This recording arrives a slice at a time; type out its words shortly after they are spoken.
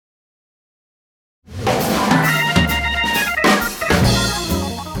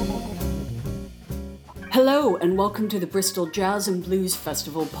Hello and welcome to the Bristol Jazz and Blues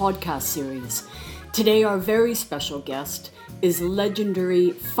Festival podcast series. Today our very special guest is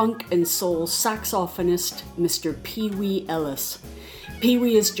legendary funk and soul saxophonist Mr. Pee Wee Ellis. Pee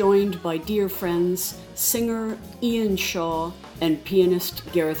Wee is joined by dear friends, singer Ian Shaw and pianist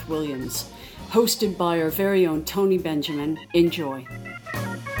Gareth Williams. Hosted by our very own Tony Benjamin. Enjoy.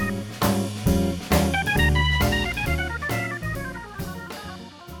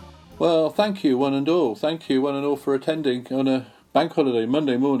 Well, thank you one and all. Thank you one and all for attending on a bank holiday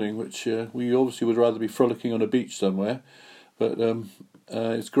Monday morning, which we obviously would rather be frolicking on a beach somewhere. But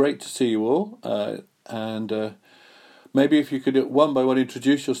it's great to see you all. And maybe if you could one by one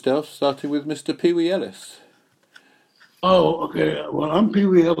introduce yourself, starting with Mr. Pee Wee Ellis. Oh, okay. Well, I'm Pee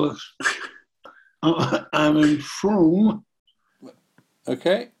Wee Ellis. I'm in Frome.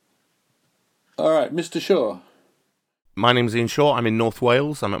 Okay. All right, Mr. Shaw. My name's Ian Shaw. I'm in North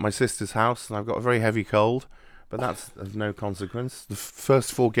Wales. I'm at my sister's house, and I've got a very heavy cold, but that's of no consequence. The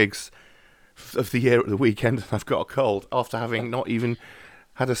first 4 gigs of the year at the weekend, and I've got a cold after having not even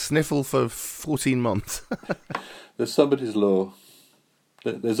had a sniffle for 14 months. There's somebody's law.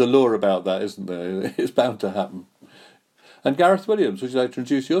 There's a law about that, isn't there? It's bound to happen. And Gareth Williams, would you like to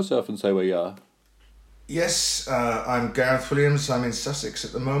introduce yourself and say where you are? Yes, I'm Gareth Williams. I'm in Sussex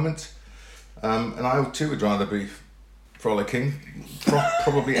at the moment, and I too would rather be frolicking,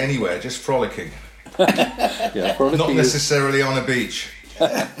 probably anywhere, just frolicking. Yeah, frolicking. Not necessarily on a beach.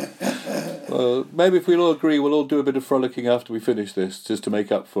 Well, maybe if we'll all agree, we'll all do a bit of frolicking after we finish this, just to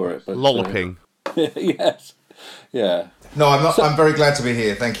make up for it. But, Lolloping. Yes, yeah. No, I'm not. I'm very glad to be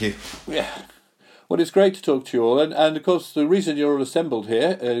here. Thank you. Yeah. Well, it's great to talk to you all, and of course the reason you're all assembled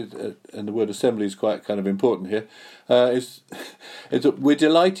here, and the word assembly is quite kind of important here, is that we're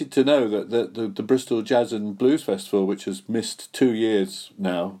delighted to know that the Bristol Jazz and Blues Festival, which has missed 2 years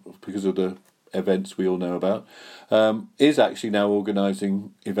now because of the events we all know about, is actually now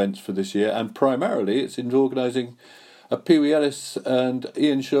organising events for this year, and primarily it's in organising a Pee Wee Ellis and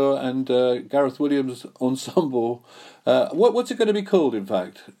Ian Shaw and Gareth Williams ensemble. What's it going to be called, in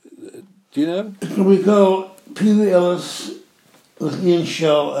fact? Do you know? It's going to be called Pee Wee Ellis with Ian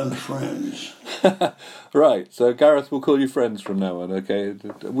Shaw and Friends. Right, so Gareth will call you friends from now on, okay?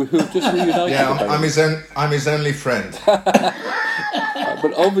 We've just reunited. Yeah, I'm his only friend.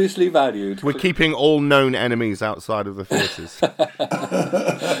 But obviously valued. We're keeping all known enemies outside of the theatres.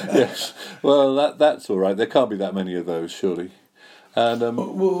 Yes, well, that's all right. There can't be that many of those, surely. And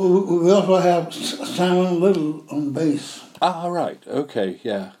We also have Simon Little on bass. Ah, right, okay,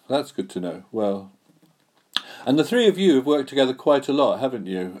 yeah, that's good to know. Well, and the three of you have worked together quite a lot, haven't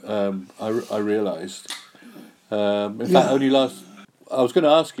you? I realised. In fact, only I was going to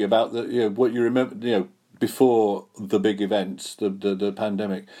ask you about what you remember, before the big events, the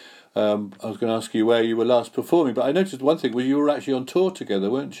pandemic. I was going to ask you where you were last performing, but I noticed one thing: you were actually on tour together,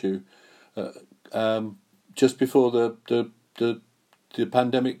 weren't you? Just before the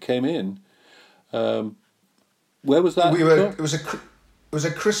pandemic came in. Where was that? It was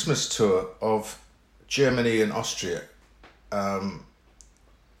a Christmas tour of Germany and Austria, and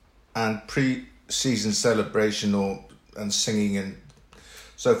pre-season celebration and singing and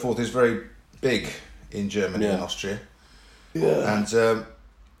so forth is very big in Germany and Austria. Yeah, and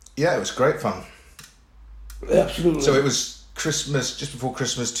it was great fun. Absolutely. So it was Christmas, just before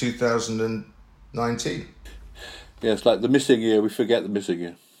Christmas 2019. Yes, like the missing year. We forget the missing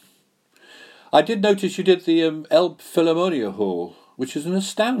year. I did notice you did the Elbphilharmonia Hall, which is an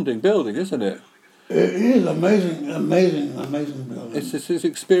astounding building, isn't it? It is amazing building. It's an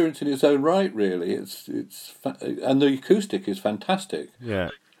experience in its own right, really. And the acoustic is fantastic. Yeah.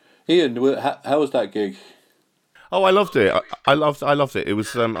 Ian, how was that gig? Oh, I loved it. I loved it. It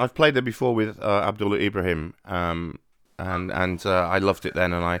was. I've played there before with Abdullah Ibrahim, and I loved it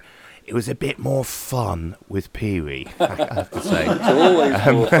then. And it was a bit more fun with Pee Wee, I have to say. It's always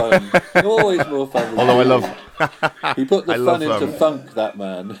more fun. Always more fun. Although I love... He put the fun into funk, that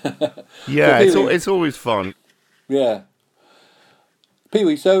man. Yeah, it's always fun. Yeah. Pee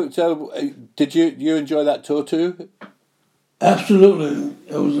Wee, so did you enjoy that tour too? Absolutely.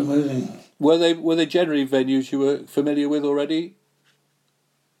 It was amazing. Were they generally venues you were familiar with already?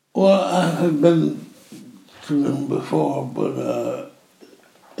 Well, I have been to them before, but...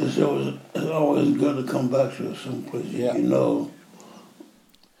 It's always good to come back to some place Yeah. you know.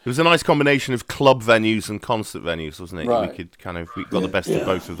 It was a nice combination of club venues and concert venues, wasn't it? Right. We got the best of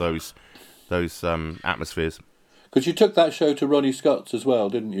both of those atmospheres. Because you took that show to Ronnie Scott's as well,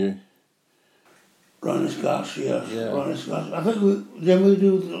 didn't you? Ronnie Scott's, yes. Yeah. Ronnie Scott's. I think we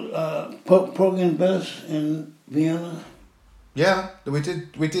do Porgy and Bess in Vienna. Yeah, we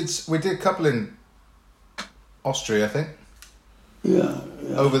did a couple in Austria, I think. Yeah.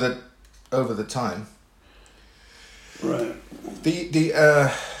 Over the time. Right.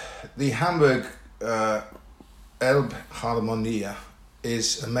 The Hamburg Elbphilharmonie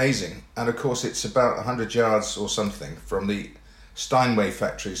is amazing, and of course it's about 100 yards or something from the Steinway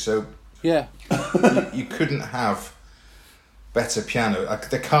factory. So Yeah. you couldn't have better piano.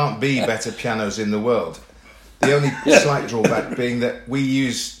 There can't be better pianos in the world. The only slight drawback being that we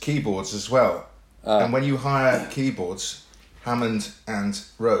use keyboards as well. And when you hire keyboards, Hammond and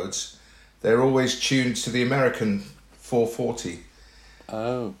Rhodes, they're always tuned to the American 440,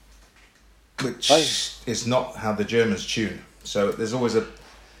 Oh. which is not how the Germans tune. So there's always a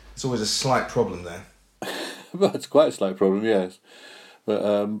slight problem there. Well, it's quite a slight problem, yes. But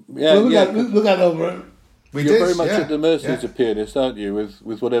yeah, Well, we got over it. You're very much at the mercy as a pianist, aren't you?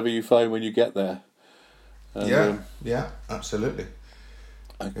 With whatever you find when you get there. And, absolutely.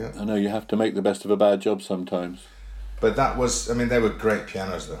 I know you have to make the best of a bad job sometimes. But they were great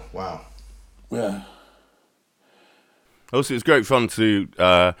pianos though. Wow. Yeah. Also, it's great fun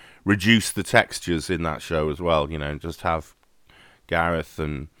to reduce the textures in that show as well. You know, just have Gareth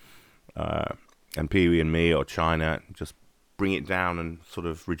and Pee Wee and me or China just bring it down and sort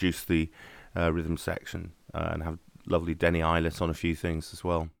of reduce the rhythm section and have lovely Denny Eilert on a few things as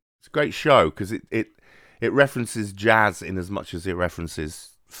well. It's a great show because it references jazz in as much as it references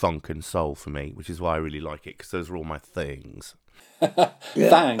funk and soul for me, which is why I really like it, because those are all my things.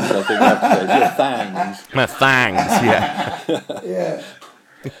 Thangs, I think you have to say. Your thangs. My thangs, yeah. Yeah.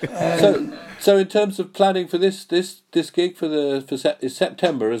 So in terms of planning for this gig it's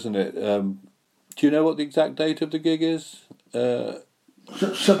September, isn't it? Do you know what the exact date of the gig is?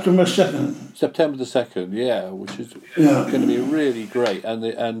 September 2nd. September the 2nd, yeah, which is going to be really great.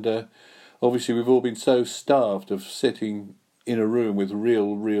 And obviously we've all been so starved of sitting in a room with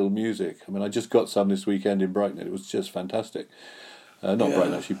real music. I mean, I just got some this weekend in Brighton. It was just fantastic.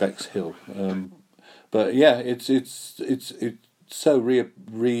 Brighton, actually, Bexhill. But yeah, it's so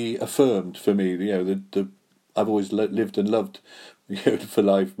reaffirmed for me. You know, I've always lived and loved, for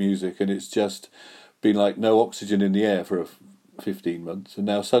live music, and it's just been like no oxygen in the air for 15 months, and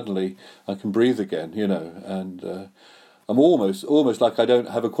now suddenly I can breathe again. You know, and I'm almost like I don't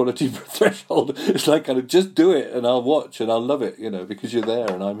have a quality threshold. It's like kind of just do it, and I'll watch and I'll love it. You know, because you're there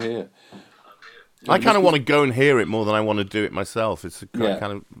and I'm here. I kind of want to go and hear it more than I want to do it myself. It's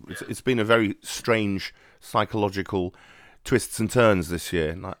it's been a very strange psychological twists and turns this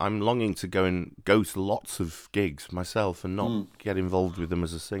year. And I'm longing to go to lots of gigs myself and not get involved with them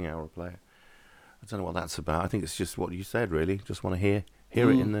as a singer or a player. I don't know what that's about. I think it's just what you said, really. Just want to hear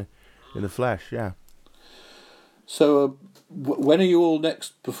it in the flesh. Yeah. So when are you all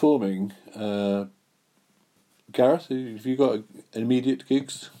next performing? Gareth, have you got immediate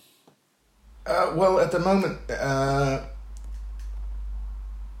gigs? Well, at the moment,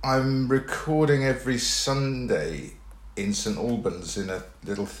 I'm recording every Sunday in St Albans in a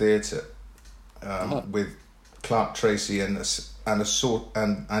little theatre with Clark Tracy and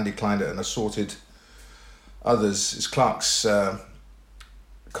Andy Kleiner and assorted others. It's Clark's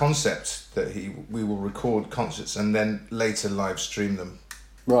concept that we will record concerts and then later live stream them.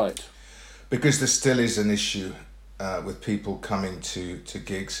 Right. Because there still is an issue with people coming to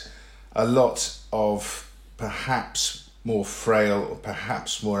gigs. A lot of perhaps more frail or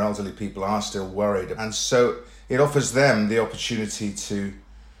perhaps more elderly people are still worried, and so it offers them the opportunity to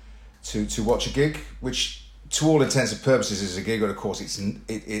watch a gig, which to all intents and purposes is a gig. But of course, it's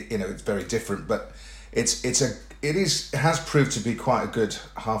very different. But it has proved to be quite a good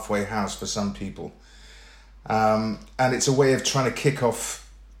halfway house for some people, and it's a way of trying to kick off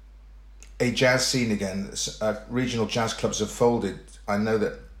a jazz scene again. Regional jazz clubs have folded. I know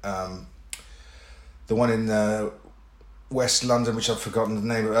that. The one in West London, which I've forgotten the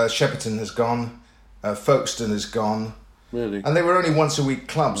name of, Shepperton has gone, Folkestone has gone. Really? And they were only once a week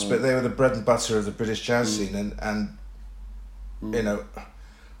clubs, but they were the bread and butter of the British jazz scene, and you know,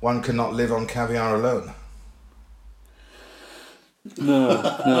 one cannot live on caviar alone.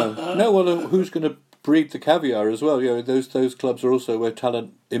 No. Well, who's going to breed the caviar as well? You know, those clubs are also where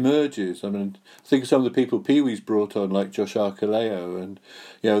talent emerges. I mean, think of some of the people Pee Wee's brought on, like Josh Arkaleo, and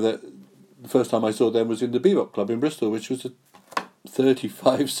you know that. The first time I saw them was in the Bebop Club in Bristol, which was a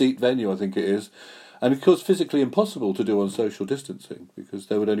 35-seat venue, I think it is. And of course, physically impossible to do on social distancing because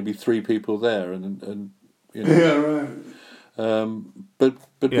there would only be 3 people there, and you know. Yeah, right. But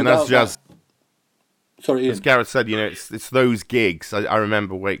and that's jazz. Sorry, Ian. As Gareth said, you know, it's those gigs. I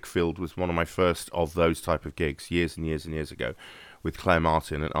remember Wakefield was one of my first of those type of gigs years and years and years ago, with Claire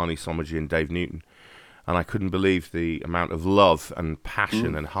Martin and Arnie Somergy and Dave Newton. And I couldn't believe the amount of love and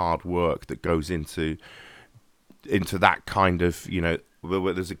passion and hard work that goes into into that kind of,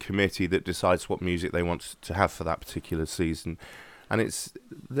 where there's a committee that decides what music they want to have for that particular season. And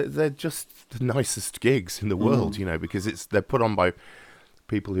they're just the nicest gigs in the world, because they're put on by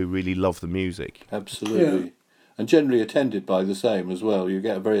people who really love the music. Absolutely. Yeah. And generally attended by the same as well. You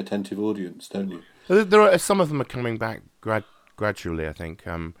get a very attentive audience, don't you? There are some of them are coming back gradually, I think.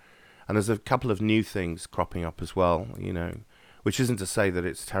 And there's a couple of new things cropping up as well, which isn't to say that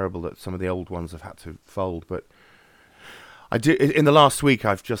it's terrible that some of the old ones have had to fold, but in the last week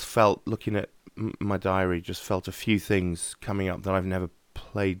I've just felt, looking at my diary, just felt a few things coming up that I've never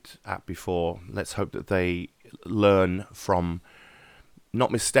played at before. Let's hope that they learn from,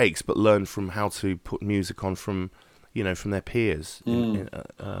 not mistakes, but learn from how to put music on from their peers. And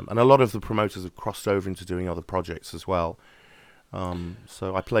a lot of the promoters have crossed over into doing other projects as well.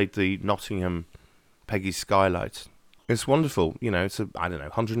 So I played the Nottingham Peggy's Skylight. It's wonderful. It's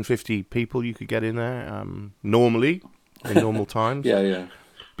 150 people you could get in there normally, in normal times. Yeah.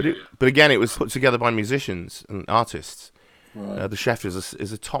 But again, it was put together by musicians and artists. Right. The chef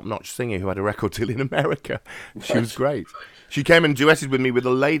is a top-notch singer who had a record deal in America. She was great. She came and duetted with me with a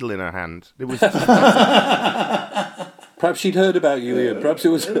ladle in her hand. It was. Perhaps she'd heard about you, Ian. Perhaps it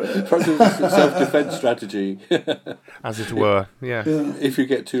was a self-defense strategy, as it were. Yeah. If you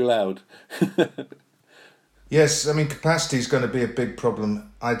get too loud. Yes, I mean, capacity is going to be a big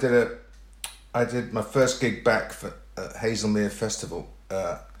problem. I did my first gig back for Hazelmere Festival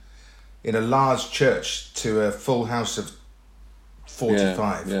in a large church to a full house of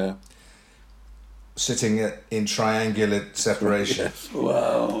 45. Yeah. Sitting in triangular separation. Yes.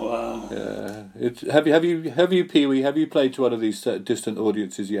 Wow. Yeah. Have you, Pee Wee? Have you played to one of these distant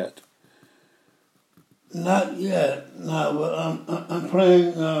audiences yet? Not yet. No, but I'm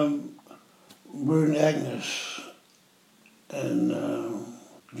playing Burnt Agnes in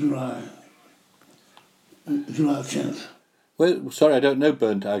July 10th. Sorry, I don't know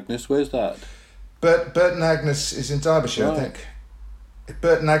Burnt Agnes. Where's that? Burton Agnes is in Derbyshire, right. I think.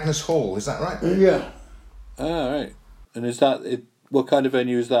 Burton Agnes Hall, is that right? Yeah. Ah, right. And is that it? What kind of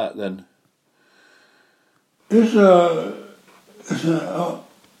venue is that then? It's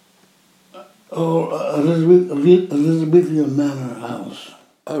Elizabethan Manor House.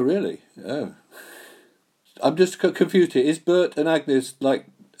 Oh, really? Oh. I'm just confused here. Is Bert and Agnes like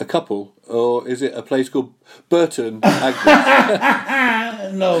a couple, or is it a place called Burton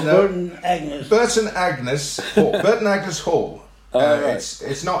Agnes? No, Burton Agnes. Burton Agnes Hall. Burton Agnes Hall. Right.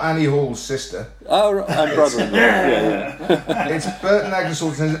 It's not Annie Hall's sister. Oh, right. And brother-in-law. Yeah. It's Burton Agnes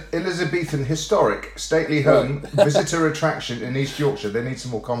Hall's an Elizabethan historic stately home, visitor attraction in East Yorkshire. They need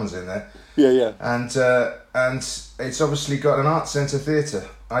some more commons in there. Yeah. And it's obviously got an art centre theatre.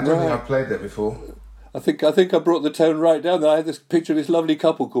 I don't think I've played there before. I think I brought the tone right down there. I had this picture of this lovely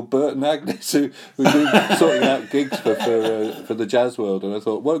couple called Bert and Agnes who've been sorting out gigs for the jazz world, and I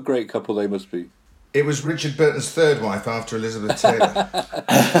thought, what a great couple they must be. It was Richard Burton's third wife after Elizabeth Taylor.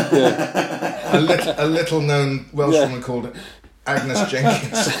 A little-known Welsh woman called Agnes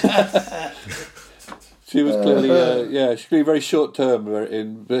Jenkins. She was clearly, she could be very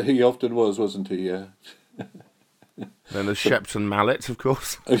short-term, but he often was, wasn't he? Yeah. Then there's Shepton Mallet, of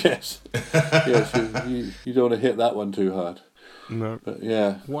course. Oh, yes. You don't want to hit that one too hard. No. But,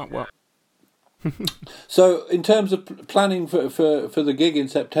 yeah. What? So, in terms of planning for the gig in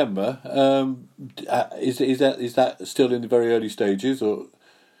September, is that still in the very early stages, or?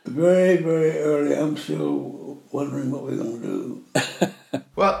 Very, very early. I'm still wondering what we're going to do.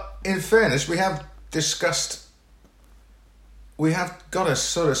 Well, in fairness, we have discussed. We have got a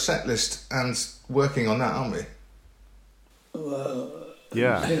sort of set list and working on that, aren't we?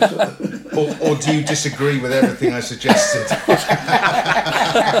 Yeah. Or do you disagree with everything I suggested?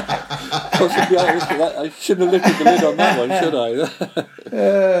 Possibly, I shouldn't have lifted the lid on that one, should I?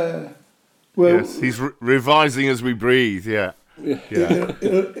 Well, Yes, he's revising as we breathe. Yeah.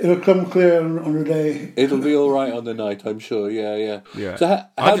 it'll come clear on the day. It'll be all right on the night, I'm sure. Yeah. Yeah. So how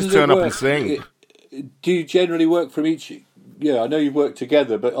I does just turn it up work? and sing. Do you generally work from each? Yeah, I know you work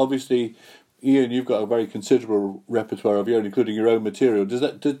together, but obviously, Ian, you've got a very considerable repertoire of your own, including your own material.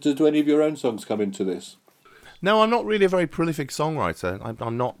 Do any of your own songs come into this? No, I'm not really a very prolific songwriter.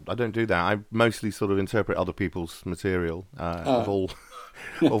 I'm not. I don't do that. I mostly sort of interpret other people's material of all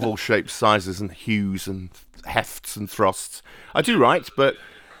shapes, sizes, and hues, and hefts and thrusts. I do write, but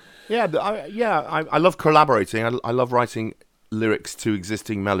I love collaborating. I love writing lyrics to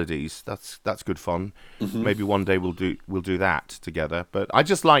existing melodies. That's good fun. Mm-hmm. Maybe one day we'll do that together. But I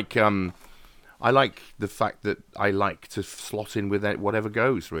just like I like the fact that I like to slot in with whatever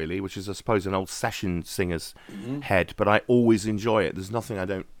goes, really, which is, I suppose, an old session singer's head. But I always enjoy it. There's nothing I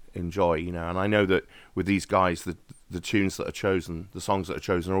don't enjoy, you know. And I know that with these guys, the tunes that are chosen, the songs that are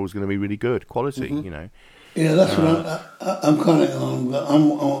chosen, are always going to be really good quality, you know. Yeah, that's what I'm counting on. But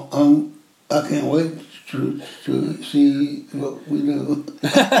I can't wait to see what we do.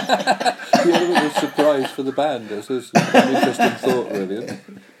 The element of surprise for the band. It's an interesting thought, really. Isn't it?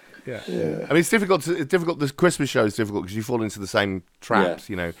 Yeah. I mean, it's difficult. The Christmas show is difficult because you fall into the same traps.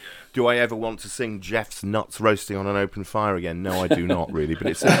 You know, do I ever want to sing Jeff's Nuts Roasting on an Open Fire again? No, I do not really. But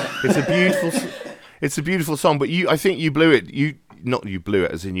it's a beautiful song. But I think you blew it. You blew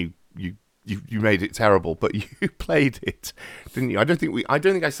it as in you made it terrible. But you played it, didn't you? I don't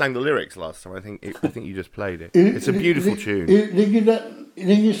think I sang the lyrics last time. I think you just played it. It's a beautiful tune. Did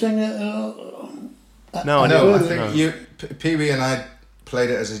you sing it? No, I think Pee Wee and I played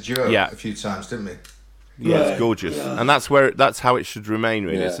it as a duo a few times, didn't we? Yeah, it's gorgeous, and that's how it should remain.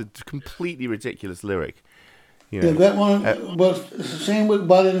 Really, it's a completely ridiculous lyric. You know? Yeah, that one was the same with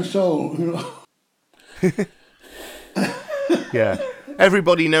Body and Soul. You know. Yeah,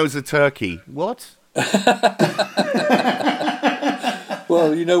 everybody knows a turkey. What?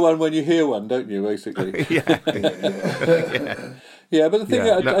 Well, you know one when you hear one, don't you? Basically. Yeah, but the thing,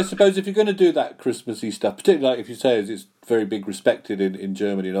 I suppose, if you're going to do that Christmassy stuff, particularly like if you say it's very big respected in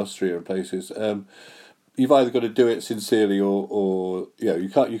Germany and Austria and places, you've either got to do it sincerely or you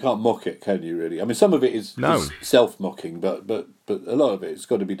can't mock it, can you? Really? I mean, some of it is self-mocking, but a lot of it's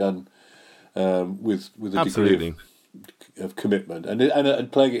got to be done with a degree of commitment,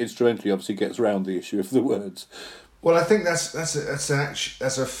 and playing it instrumentally obviously gets around the issue of the words. Well, I think that's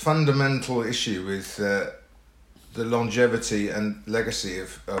a fundamental issue with the longevity and legacy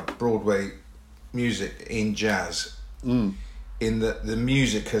of Broadway music in jazz. In that the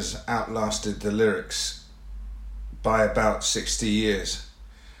music has outlasted the lyrics by about 60 years.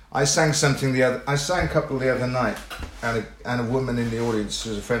 I sang a couple the other night, and a woman in the audience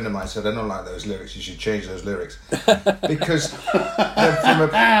who was a friend of mine said, "I don't like those lyrics. You should change those lyrics," because they're from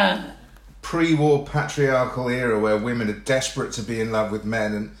a pre-war patriarchal era where women are desperate to be in love with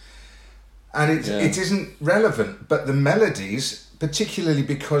men, and it isn't relevant. But the melodies, particularly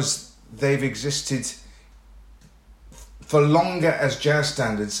because they've existed for longer as jazz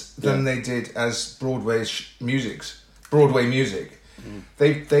standards than they did as Broadway music.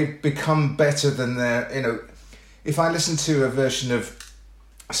 They've become better than their, you know. If I listen to a version of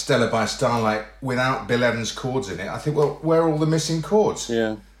Stella by Starlight without Bill Evans chords in it, I think, well, where are all the missing chords?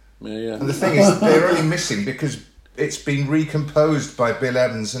 Yeah. And the thing is, they're only missing because it's been recomposed by Bill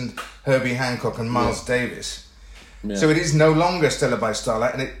Evans and Herbie Hancock and Miles Davis. Yeah. So it is no longer Stella by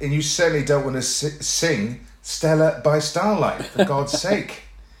Starlight, and you certainly don't want to sing Stella by Starlight, for God's sake.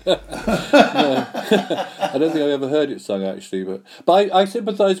 No. I don't think I've ever heard it sung, actually, but I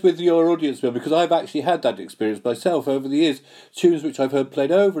sympathise with your audience member, because I've actually had that experience myself over the years. Tunes which I've heard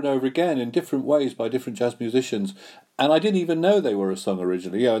played over and over again in different ways by different jazz musicians, and I didn't even know they were a song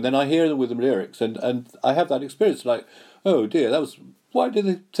originally. And then I hear them with the lyrics, and I have that experience like, oh dear, why did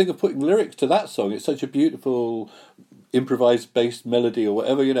they think of putting lyrics to that song? It's such a beautiful improvised based melody or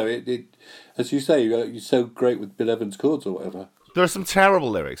whatever. It as you say, you're so great with Bill Evans chords or whatever. There are some terrible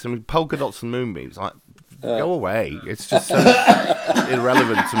lyrics. I mean, polka dots and moonbeams. Like, go away. It's just so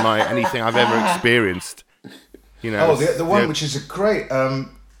irrelevant to anything I've ever experienced. You know. Oh, the one which is a great.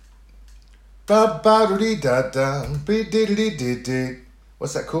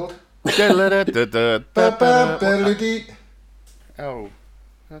 What's that called? Oh.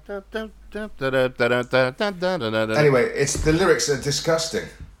 Anyway, the lyrics are disgusting.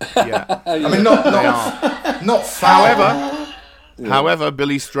 Yeah. I mean, not foul. However, there's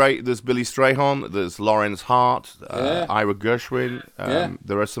Billy Strayhorn, there's Lawrence Hart, Ira Gershwin.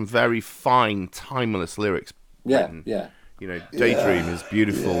 There are some very fine, timeless lyrics written. You know, Daydream is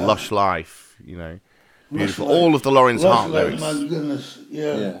beautiful, Lush Life, you know, beautiful. All of the Lawrence Hart lyrics. My goodness,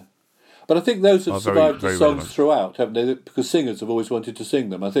 yeah. But I think those have survived very the songs relevant throughout, haven't they? Because singers have always wanted to sing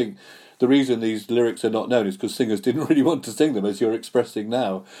them. I think the reason these lyrics are not known is because singers didn't really want to sing them, as you're expressing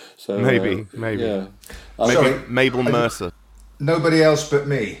now. So maybe. Yeah. Sorry, Mabel Mercer. Nobody Else But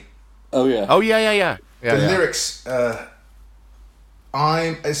Me. Oh yeah. Oh yeah. The lyrics,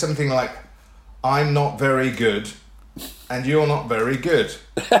 it's something like, "I'm not very good, and you're not very good."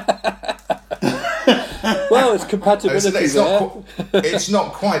 Well, it's compatibility it's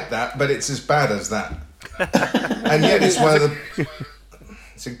not quite that, but it's as bad as that. And yet it's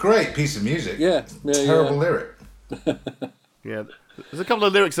it's a great piece of music. Yeah. Terrible lyric. Yeah. There's a couple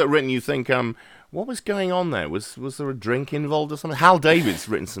of lyrics that are written, you think, what was going on there? Was there a drink involved or something? Hal David's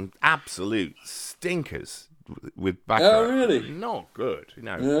written some absolute stinkers with background. Oh, really? Not good, you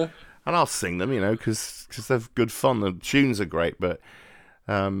know. Yeah. And I'll sing them, you know, because they're good fun. The tunes are great, but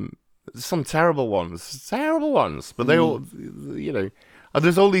Some terrible ones, but they all, you know.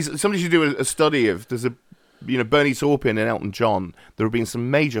 There's all these. Somebody should do a study of. There's a, Bernie Taupin and Elton John. There have been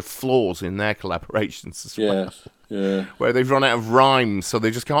some major flaws in their collaborations as well. Yes, yeah. Where they've run out of rhymes, so they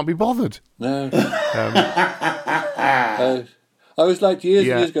just can't be bothered. No. I always liked years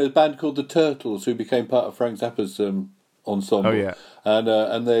and years ago a band called the Turtles, who became part of Frank Zappa's ensemble. Oh yeah.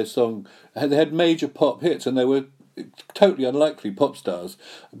 And their song, they had major pop hits, and they were totally unlikely pop stars,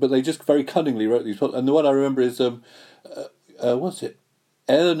 but they just very cunningly wrote these pop. And the one I remember is what's it?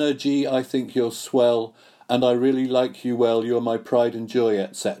 Eleanor G, I think you're swell, and I really like you well. You're my pride and joy,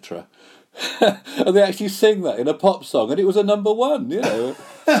 etc. And they actually sing that in a pop song, and it was a number one. And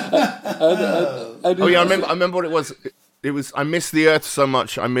Oh yeah, I remember what it was. It was I miss the earth so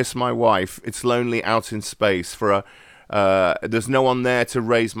much. I miss my wife. It's lonely out in space. For a there's no one there to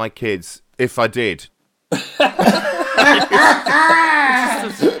raise my kids. If I did. There's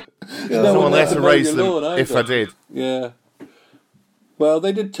no one there to raise them. If I did. Yeah. Well,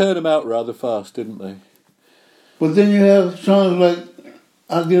 they did turn them out rather fast, didn't they? But then you have songs like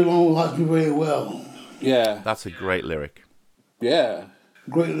 "I Get Along With You Very Well." Yeah. That's a great lyric. Yeah.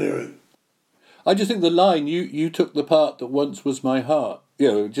 Great lyric. I just think the line, you took the part that once was my heart.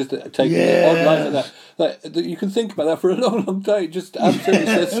 Just taking it on line like that. You can think about that for a long, long time. It just absolutely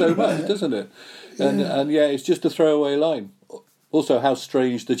says so much, doesn't it? And it's just a throwaway line. Also, how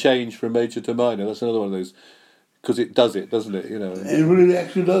strange the change from major to minor. That's another one of those. Because it does it, doesn't it? It really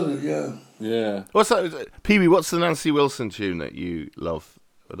actually does it, yeah. Yeah. What's that, Pee-wee? What's the Nancy Wilson tune that you love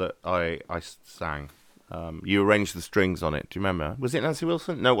that I sang? You arranged the strings on it. Do you remember? Was it Nancy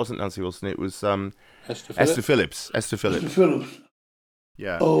Wilson? No, it wasn't Nancy Wilson. It was Esther Phillips. Esther Phillips.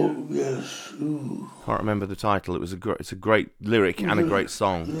 Yeah. Oh yes. Ooh. Can't remember the title. It's a great lyric and a great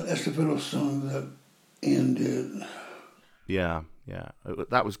song. The Esther Phillips song that Ian did. Yeah.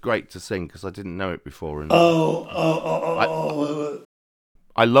 That was great to sing because I didn't know it before. And I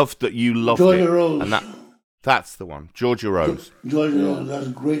loved that you loved Georgia it. Rose. And that's the one. Georgia Rose. Georgia Rose. That's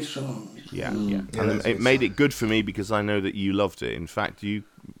a great song. Yeah. And it made it good for me because I know that you loved it. In fact, I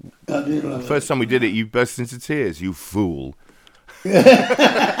did love the first time we did it, you burst into tears. You fool.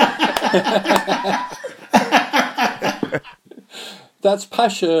 That's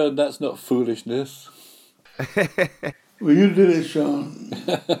passion. That's not foolishness. Well, you did it, Sean.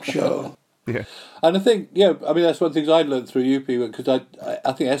 Show. Yeah. And I think, that's one of the things I learned through UP, because I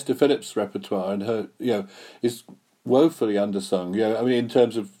think Esther Phillips' repertoire and her, is woefully undersung. In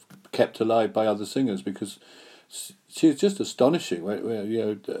terms of kept alive by other singers, because she's just astonishing.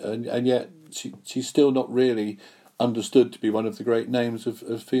 And yet she's still not really understood to be one of the great names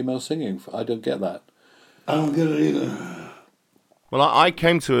of female singing. I don't get that. I don't get it either. Well, I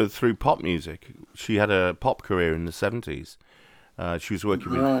came to her through pop music. She had a pop career in the 70s. She was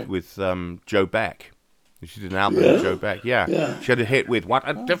working with Joe Beck. She did an album with Joe Beck. Yeah. She had a hit with "What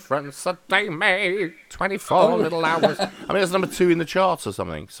a Difference a Day Made," 24 little hours. It's number 2 in the charts or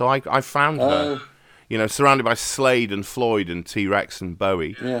something. So I found her, surrounded by Slade and Floyd and T-Rex and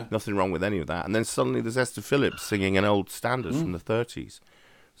Bowie. Yeah. Nothing wrong with any of that. And then suddenly there's Esther Phillips singing an old standard from the 30s.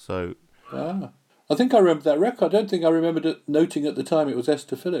 So... I think I remember that record. I don't think I remembered noting at the time it was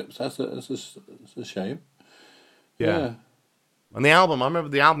Esther Phillips. That's a shame. Yeah. And the album, I remember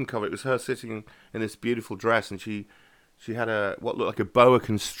the album cover. It was her sitting in this beautiful dress, and she had what looked like a boa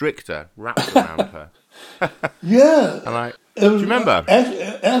constrictor wrapped around her. Yeah. And do you remember?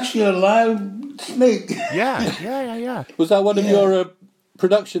 Actually, a live snake. Yeah. Was that one of your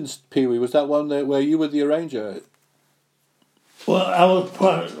productions, Pee-wee? Was that one where you were the arranger? Well, I was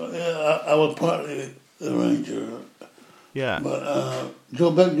partly the arranger. Yeah. But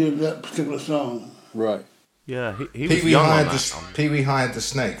Joe Beck did that particular song. Right. Yeah, he was young on that. Pee-wee hired the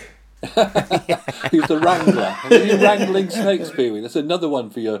snake. He was the wrangler. Are you wrangling snakes, Pee-wee? That's another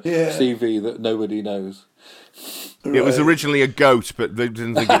one for your CV that nobody knows. Right. It was originally a goat, but they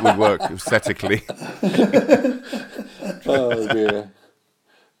didn't think it would work aesthetically. Oh, dear.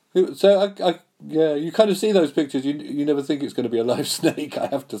 So, you kind of see those pictures. You never think it's going to be a live snake, I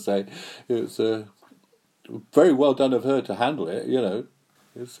have to say. It's very well done of her to handle it,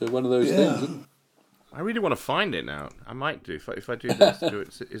 It's one of those things. I really want to find it now. I might do. If I do this,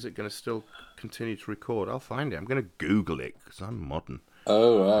 is it going to still continue to record? I'll find it. I'm going to Google it, because I'm modern.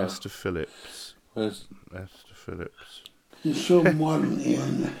 Oh, wow. Esther Phillips. Esther Phillips. You're so modern,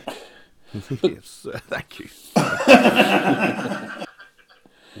 Ian. Yes, thank you.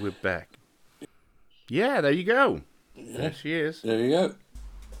 We're back. Yeah, there you go. There she is. There you go.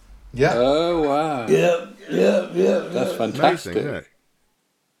 Yeah. Oh, wow. Yeah. That's fantastic. Amazing, isn't it?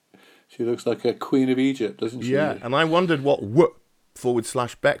 She looks like a queen of Egypt, doesn't she? Yeah, and I wondered what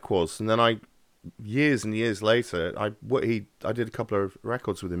 / Beck was, and then years and years later, I did a couple of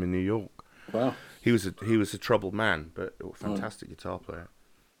records with him in New York. Wow. He was a troubled man, but a fantastic guitar player.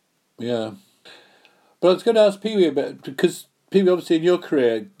 Yeah. But I was going to ask Pee Wee a bit, because Pee Wee, obviously in your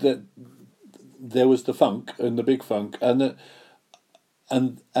career, that there was the funk and the big funk, and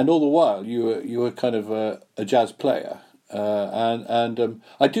all the while you were kind of a jazz player, and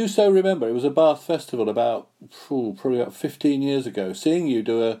I do so remember it was a Bath festival probably about 15 years ago, seeing you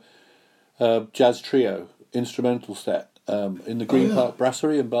do a jazz trio instrumental set in the Green Park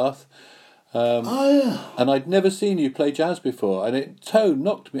Brasserie in Bath. And I'd never seen you play jazz before, and it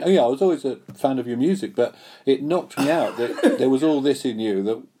knocked me. I was always a fan of your music, but it knocked me out that there was all this in you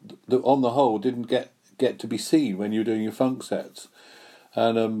that on the whole didn't get to be seen when you were doing your funk sets.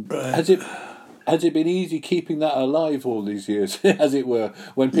 And has it been easy keeping that alive all these years, as it were?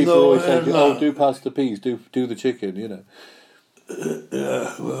 When people always say, "Oh, do pass the peas, do the chicken," you know.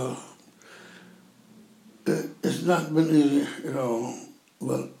 Yeah, well, it's not been easy,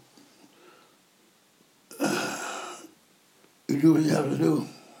 but. You do what you have to do.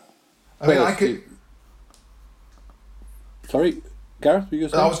 I mean, I could. Sorry, Gareth, were you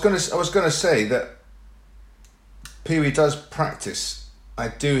going to say? I was going to say that Pee Wee does practice. I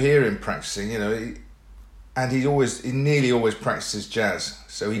do hear him practicing, and he nearly always practices jazz,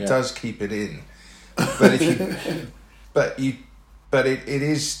 so he does keep it in. But it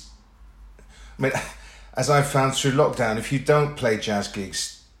is. I mean, as I've found through lockdown, if you don't play jazz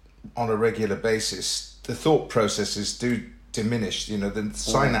gigs on a regular basis, the thought processes do diminish, the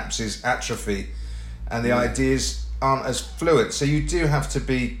synapses atrophy and the ideas aren't as fluid, so you do have to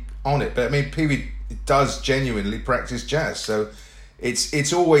be on it. But I mean, Pee Wee does genuinely practice jazz, so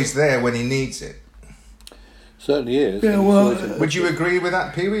it's always there when he needs it. Certainly is. Yeah, well, would you agree with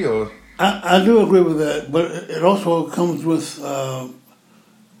that, Pee Wee? Or I do agree with that, but it also comes with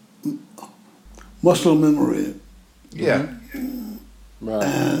muscle memory. Yeah. Right.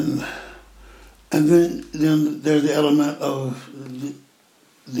 And then there's the element of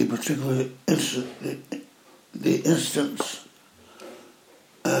the particular the instance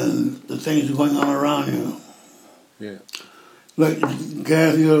and the things going on around you. Yeah. Like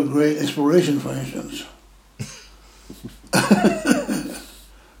Gareth, you're a great inspiration, for instance.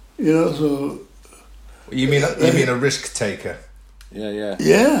 So. You mean a risk taker? Yeah.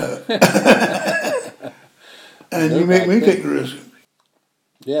 Yeah. And you make me take the risk.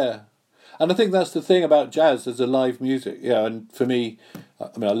 Yeah. And I think that's the thing about jazz as a live music. And for me, I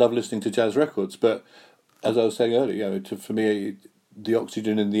mean, I love listening to jazz records, but as I was saying earlier, for me, the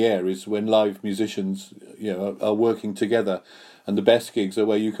oxygen in the air is when live musicians, are working together, and the best gigs are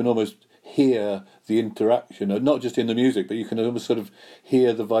where you can almost hear the interaction, not just in the music, but you can almost sort of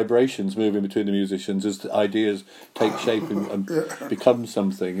hear the vibrations moving between the musicians as the ideas take shape and become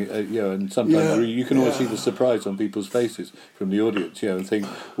something, and sometimes you can always see the surprise on people's faces from the audience, and think,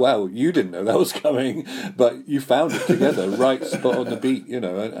 wow, you didn't know that was coming, but you found it together, right spot on the beat,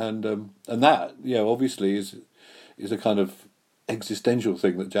 and that, obviously is a kind of existential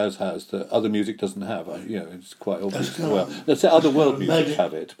thing that jazz has that other music doesn't have. It's quite obvious. Let's say other world music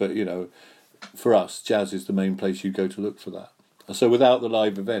have it, but for us, jazz is the main place you go to look for that. So without the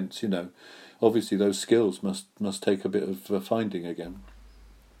live events, obviously those skills must take a bit of finding again.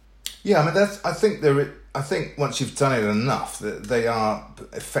 Yeah, I mean I think once you've done it enough, that they are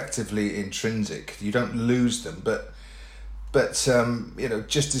effectively intrinsic. You don't lose them, but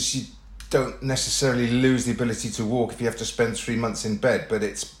just as you don't necessarily lose the ability to walk if you have to spend 3 months in bed, but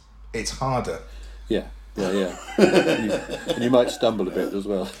it's harder. Yeah. And you might stumble a bit as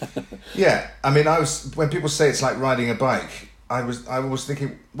well. Yeah, I mean, when people say it's like riding a bike, I was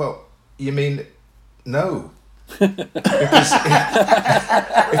thinking, well, you mean no? Because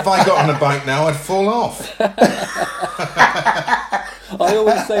if I got on a bike now, I'd fall off. I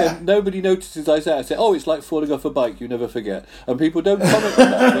always say, and nobody notices I say, oh, it's like falling off a bike, you never forget. And people don't comment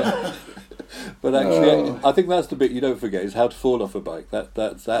on that. But actually, I think that's the bit you don't forget, is how to fall off a bike.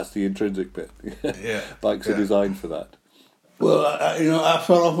 That's the intrinsic bit. Yeah. Bikes are designed for that. Well, I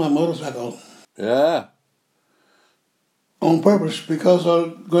fell off my motorcycle. Yeah. On purpose, because I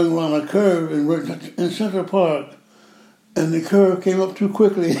was going around a curve in Central Park, and the curve came up too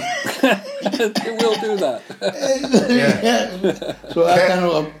quickly. It will do that. Yeah. So I kind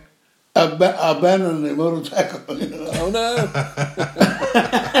of abandoned the motorcycle. Oh no!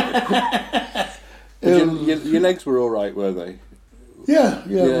 Your legs were all right, were they? Yeah.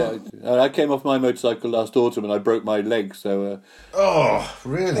 I came off my motorcycle last autumn and I broke my leg, so. Oh,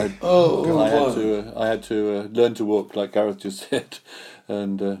 really? I had to learn to walk, like Gareth just said,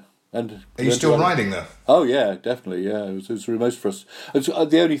 and And Are you still riding though? Oh yeah, definitely. Yeah, it was most for us.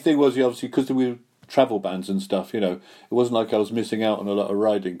 The only thing was, obviously, because we were travel bans and stuff. It wasn't like I was missing out on a lot of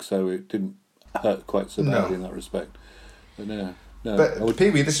riding, so it didn't hurt quite so badly in that respect. But no. But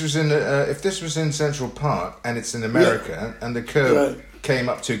Pee-wee, this was in if this was in Central Park and it's in America and the curb came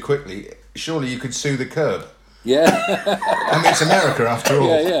up too quickly, surely you could sue the curb. Yeah. I mean, it's America after all.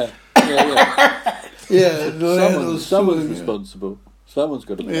 Yeah. Someone's responsible. Someone's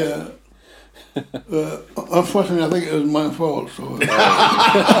got to be. Yeah. Unfortunately, I think it was my fault. So.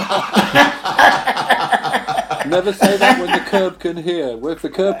 Never say that when the curb can hear. Well, if the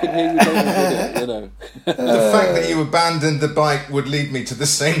curb can hear, you don't admit it. The fact that you abandoned the bike would lead me to the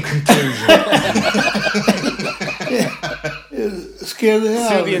same conclusion. Scared the hell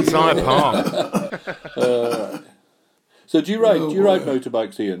out of the me. entire park. So do you ride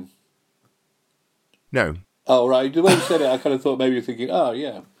motorbikes, Ian? No. Oh right. The way you said it, I kind of thought maybe you're thinking, oh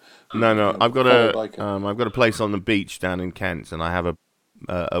yeah. No. I've got biker. I've got a place on the beach down in Kent, and I have a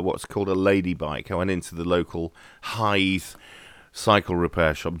what's called a lady bike. I went into the local Hythe cycle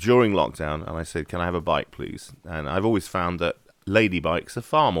repair shop during lockdown, and I said, "Can I have a bike, please?" And I've always found that lady bikes are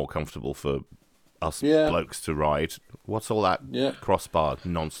far more comfortable for us blokes to ride. What's all that crossbar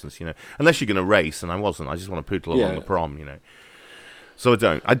nonsense, Unless you're going to race, and I wasn't. I just want to poodle along the prom, So I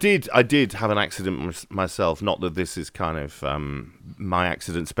don't. I did have an accident myself. Not that this is kind of my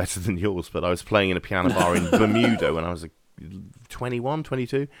accident's better than yours, but I was playing in a piano bar in Bermuda when I was 21,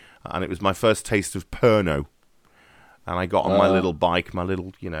 22, and it was my first taste of Pernod. And I got on my little bike, my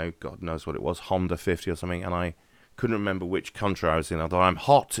little, God knows what it was, Honda 50 or something, and I couldn't remember which country I was in. I thought, I'm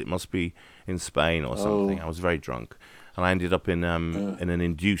hot, it must be in Spain or something. I was very drunk. And I ended up in an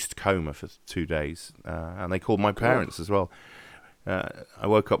induced coma for 2 days. And they called my parents as well. I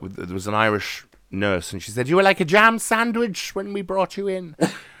woke up there was an Irish nurse, and she said, "You were like a jam sandwich when we brought you in."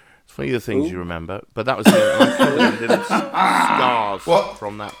 It's funny the things you remember, but that was my covered in little scars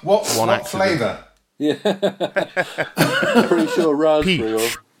from that what accident. flavour? Yeah. I'm pretty sure raspberry or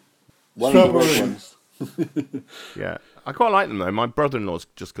one of the ones. Yeah, I quite like them though. My brother-in-law's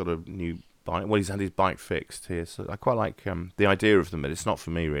just got a new bike. Well, he's had his bike fixed here, so I quite like the idea of them, but it's not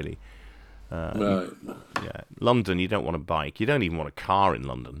for me really. Right. Yeah, London, you don't want a bike. You don't even want a car in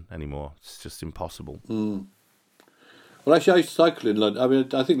London anymore. It's just impossible. Well, actually, I used to cycle in London. I mean,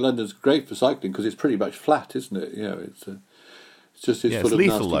 I think London's great for cycling because it's pretty much flat, isn't it? It's full of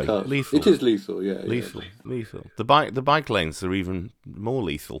lethal, nasty though. cars. Lethal. It is lethal, yeah. Lethal. The bike lanes are even more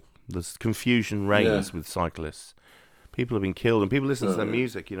lethal. There's confusion reigns with cyclists. People have been killed, and people listen to their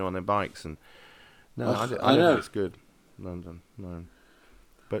music, on their bikes. And I don't think it's good, London. No.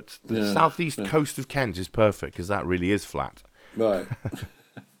 But the southeast coast of Kent is perfect because that really is flat. Right.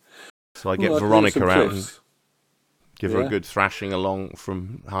 So I get Well, Veronica out and cliffs. give her a good thrashing along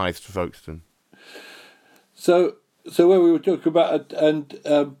from Hythe to Folkestone. So where we were talking about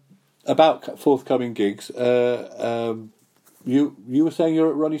about forthcoming gigs, you were saying you're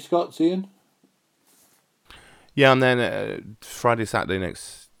at Ronnie Scott's, Ian? Yeah, and then Friday, Saturday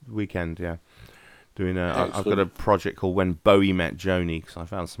next weekend. Yeah, doing. I've got a project called When Bowie Met Joni because I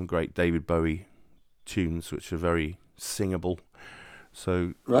found some great David Bowie tunes which are very singable.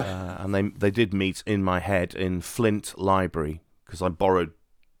 So and they did meet in my head in Flint Library because I borrowed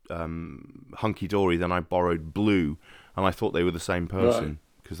Hunky Dory, then I borrowed Blue, and I thought they were the same person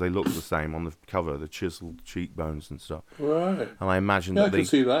because they looked the same on the cover, the chiseled cheekbones and stuff. Right. And I imagined I that can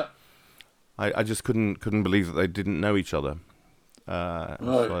see that. I just couldn't believe that they didn't know each other.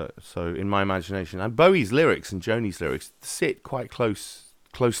 So in my imagination, and Bowie's lyrics and Joni's lyrics sit quite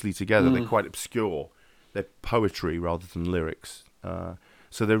closely together. They're quite obscure. They're poetry rather than lyrics.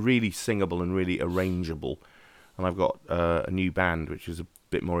 So they're really singable and really arrangeable. And I've got a new band which is a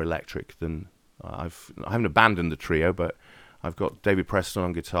bit more electric than I haven't abandoned the trio, but I've got David Preston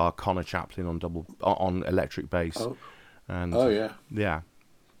on guitar, Connor Chaplin on electric bass. Yeah.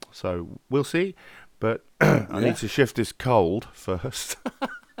 So we'll see, but I need to shift this cold first.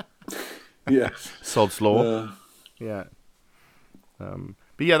 Yes. Sod's law. Yeah.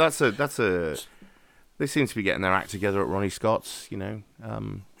 But yeah, that's a. They seem to be getting their act together at Ronnie Scott's. It's not.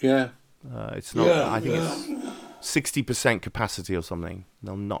 I think it's 60% capacity or something.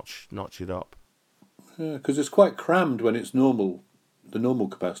 They'll notch it up. Yeah, because it's quite crammed when it's normal. The normal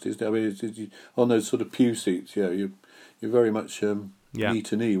capacity, isn't it? I mean, it's on those sort of pew seats. Yeah, you're very much knee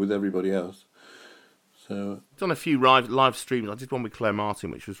to knee with everybody else. So I've done a few live streams. I did one with Claire Martin,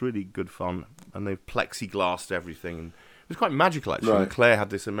 which was really good fun, and they've plexiglassed everything, and it was quite magical actually. Right. Claire had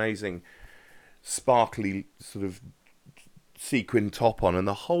this amazing, sparkly sort of sequin top on, and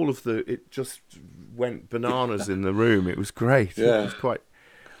the whole of it just went bananas in the room. It was great. Yeah. It was quite.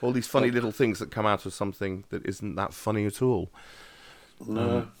 All these funny little things that come out of something that isn't that funny at all.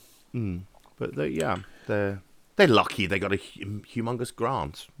 No. But they're lucky. They got a humongous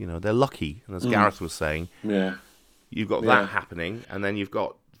grant. You know, they're lucky. And as Gareth was saying, Yeah. you've got that happening, and then you've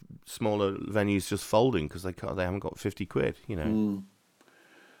got smaller venues just folding because they haven't got 50 quid. You know.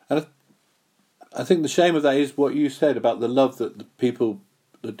 And I think the shame of that is what you said about the love that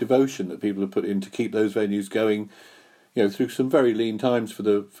the devotion that people have put in to keep those venues going, you know, through some very lean times for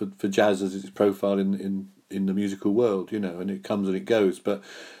jazz as its profile in the musical world, you know, and it comes and it goes, but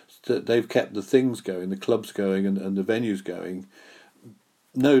they've kept the things going, the clubs going, and the venues going.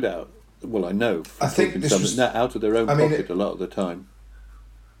 No doubt. Well, I know. I think this was out of their own pocket a lot of the time.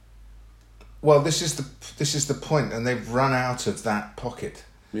 Well, this is the point, and they've run out of that pocket.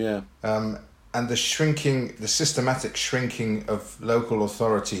 Yeah. And the systematic shrinking of local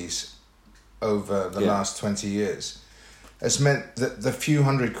authorities over the last 20 years has meant that the few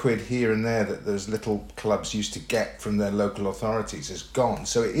hundred quid here and there that those little clubs used to get from their local authorities is gone.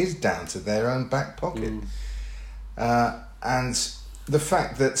 So it is down to their own back pocket. And the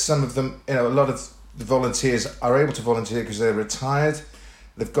fact that some of them, you know, a lot of the volunteers are able to volunteer because they're retired,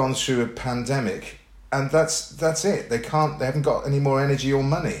 they've gone through a pandemic, and that's it. They haven't got any more energy or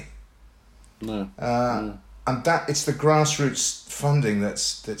money. No. And that it's the grassroots funding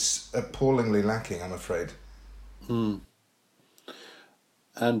that's appallingly lacking, I'm afraid.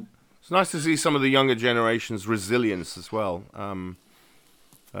 And it's nice to see some of the younger generation's resilience as well.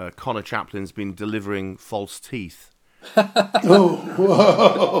 Connor Chaplin's been delivering false teeth.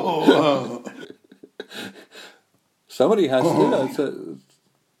 Somebody has to.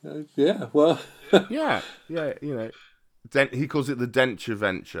 Yeah, well. yeah, you know. He calls it the denture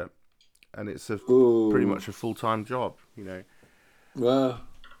venture, and it's pretty much a full-time job, you know. Well,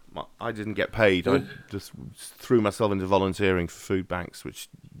 I didn't get paid. I just threw myself into volunteering for food banks, which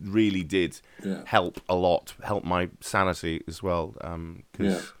really did help a lot, help my sanity as well,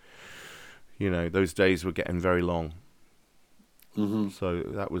 because, you know, those days were getting very long. Mm-hmm. So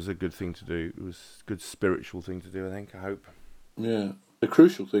that was a good thing to do. It was a good spiritual thing to do, I think, I hope. Yeah, a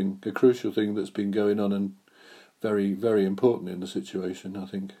crucial thing that's been going on and very, very important in the situation, I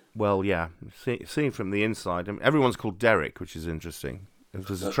think. Well, yeah, seeing from the inside, I mean, everyone's called Derek, which is interesting. If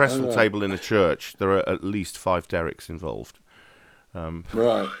there's a trestle table in a church, there are at least 5 Dereks involved.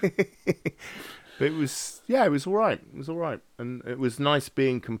 Right. But it was all right. It was all right. And it was nice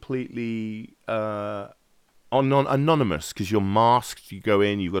being completely anonymous, because you're masked, you go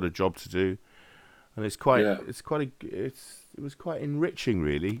in, you've got a job to do. And it was quite enriching,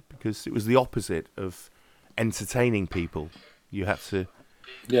 really, because it was the opposite of entertaining people. You had to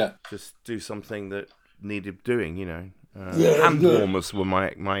just do something that needed doing, you know. Hand warmers were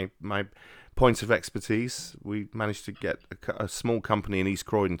my points of expertise. We managed to get a small company in East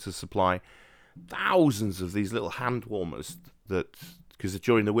Croydon to supply thousands of these little hand warmers, that because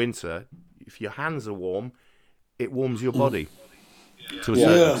during the winter, if your hands are warm, it warms your body to a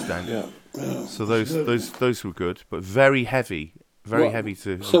certain extent. So those were good, but very heavy. Heavy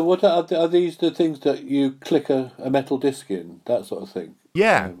to. So what are these? The things that you click a metal disc in, that sort of thing?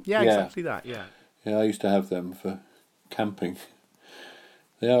 Yeah, exactly that. Yeah. Yeah, I used to have them for camping.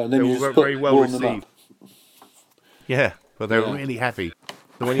 Yeah, and then they you were just very well warm them received. up. Yeah, but they were really heavy.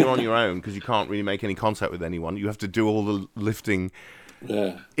 So when you're on your own, because you can't really make any contact with anyone, you have to do all the lifting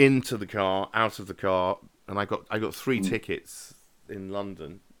into the car, out of the car. And I got 3 tickets in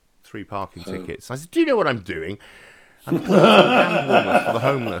London, 3 parking tickets. I said, "Do you know what I'm doing? I'm putting hand warmers for the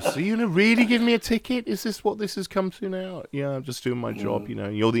homeless. Are you going to really give me a ticket? Is this what this has come to now?" Yeah, I'm just doing my job, you know.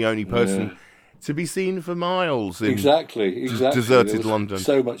 You're the only person to be seen for miles in exactly. deserted London.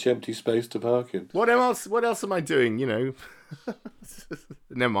 So much empty space to park in. What else am I doing, you know?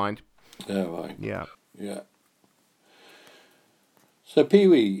 Never mind. Yeah. So,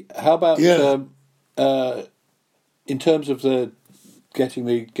 Pee-wee, how about in terms of the getting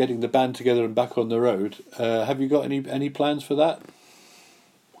the band together and back on the road? Have you got any plans for that?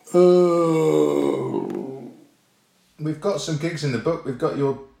 We've got some gigs in the book. We've got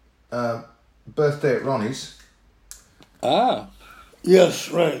your birthday at Ronnie's. Yes,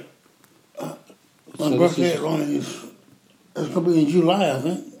 right. My birthday at Ronnie's is going to be in July, I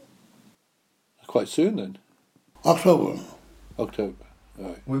think. Quite soon then. October.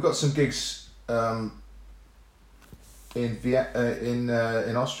 Right. We've got some gigs in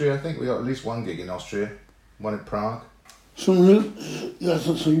Austria. I think we got at least one gig in Austria, one in Prague. Some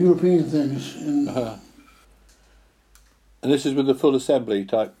European things. And this is with the full assembly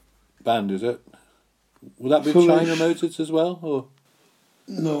type band, is it? Will that be Fully. China Motors as well, or?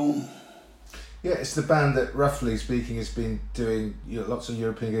 No. Yeah, it's the band that, roughly speaking, has been doing lots of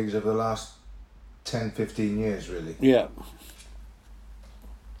European gigs over the last 10, 15 years, really. Yeah.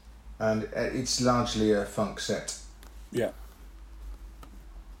 And it's largely a funk set. Yeah.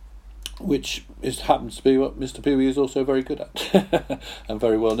 Which happens to be what Mr. Pee Wee is also very good at and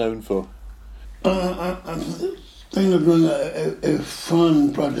very well known for. I'm thinking of doing a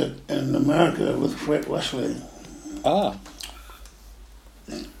fun project in America with Fred Wesley. Ah.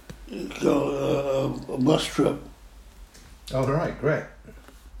 So a bus trip. Oh, right, great.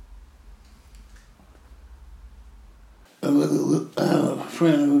 I have a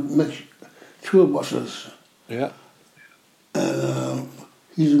friend who makes tour buses, Yeah. and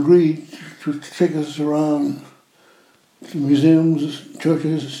he's agreed to take us around to museums,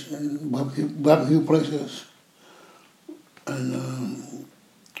 churches, and barbecue places, and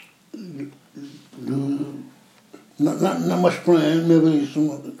do not much playing, maybe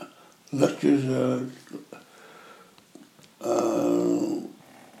some lectures,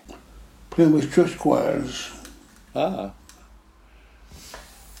 playing with church choirs. Ah.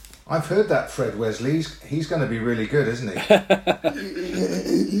 I've heard that Fred Wesley. He's going to be really good, isn't he?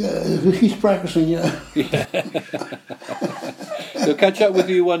 Yeah, he's practicing, yeah. He'll catch up with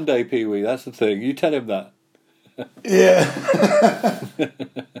you one day, Pee Wee. That's the thing. You tell him that. Yeah.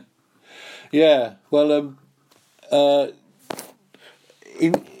 Yeah. Well, I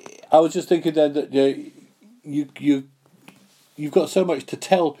was just thinking then that you've got so much to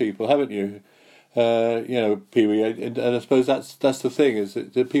tell people, haven't you? Pee Wee, and I suppose that's the thing, is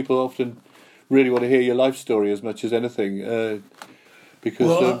that people often really want to hear your life story as much as anything,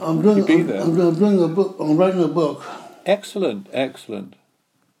 because you've been there. I'm doing a book. I'm writing a book. Excellent.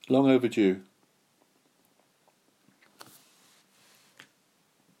 Long overdue.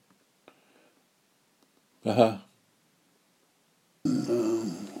 Uh-huh.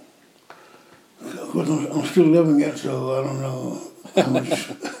 Of course, I'm still living it, so I don't know how much.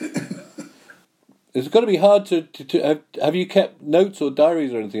 It's got to be hard to have you kept notes or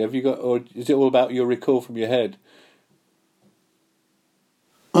diaries or anything? Have you got, or is it all about your recall from your head?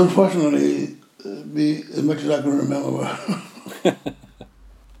 Unfortunately, be as much as I can remember.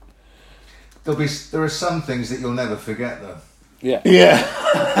 There are some things that you'll never forget, though. Yeah. Yeah,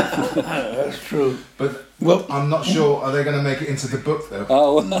 that's true. But Well, I'm not sure. Are they going to make it into the book, though?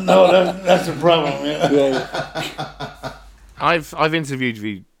 Oh. no, that's the problem. Yeah. Yeah. I've interviewed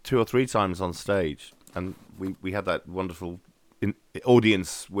you 2 or 3 times on stage, and we had that wonderful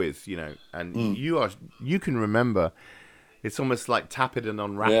audience with, and you can remember. It's almost like tap it and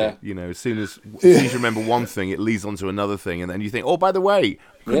unwrap it. As soon as you remember one thing, it leads on to another thing, and then you think, oh, by the way,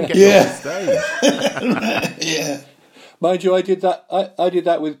 I couldn't get you on stage. Yeah. Mind you, I did that. I did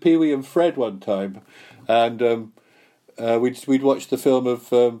that with Pee Wee and Fred one time, and we'd watched the film of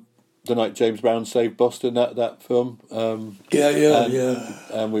The Night James Brown Saved Boston. That film. Yeah.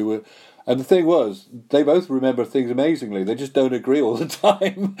 And we were. And the thing was, they both remember things amazingly. They just don't agree all the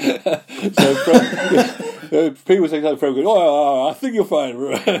time. So Pete would say something, Fred would go, "Oh, I think you're fine,"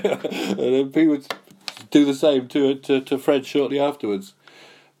 and then Pete would do the same to Fred shortly afterwards.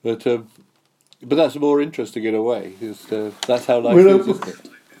 But that's more interesting in a way. That's how life is, isn't it?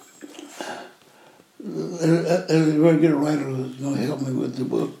 There's a very good writer who's going to help me with the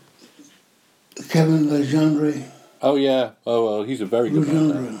book, Kevin Legendre. Oh yeah. Oh well, he's a very good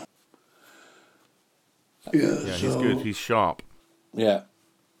man. Yeah, he's good. He's sharp. Yeah.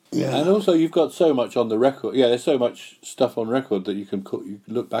 Yeah. And also, you've got so much on the record. Yeah, there's so much stuff on record that you can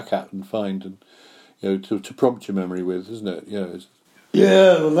look back at and find, and to prompt your memory with, isn't it?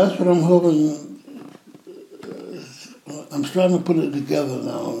 Yeah, well, that's what I'm hoping. I'm starting to put it together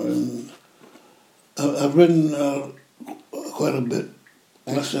now, and I've written quite a bit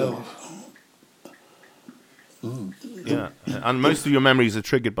myself. Yeah, and most of your memories are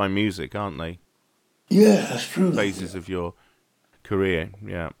triggered by music, aren't they? Yeah, that's true. Phases of your career,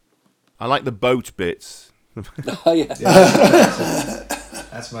 yeah. I like the boat bits. Oh, yeah.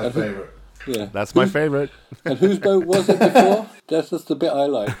 That's my favourite. Yeah. That's my favourite. And whose boat was it before? That's the bit I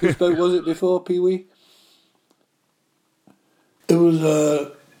like. Whose boat was it before, Pee Wee? It was,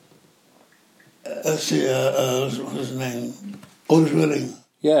 let's see, what's his name? Otis Redding.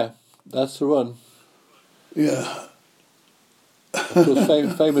 Yeah, that's the one. Yeah. Of course,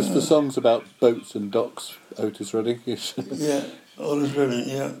 famous for songs about boats and docks, Otis Redding. Yeah, Otis Redding,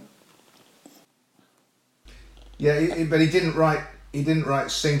 yeah. Yeah, but he didn't write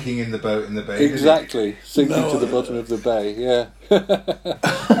 "Sinking in the Boat in the Bay." Exactly, sinking to the bottom of the bay. Yeah.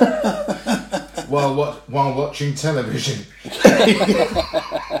 While watching television.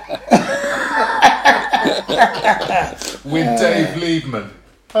 With Dave Liebman.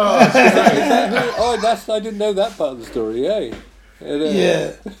 Oh, that's great. I didn't know that part of the story. Eh?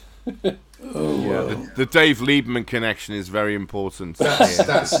 Yeah. The Dave Liebman connection is very important.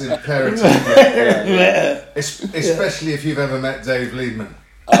 That's imperative. Yeah. Especially if you've ever met Dave Liebman.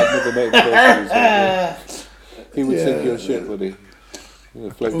 I've never met him personally. He would sink your ship, would he?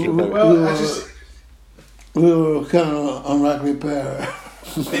 Float your boat. Well, We were kind of unlikely pair.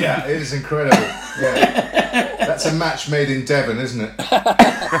 yeah, it is incredible. Yeah, that's a match made in Devon, isn't it?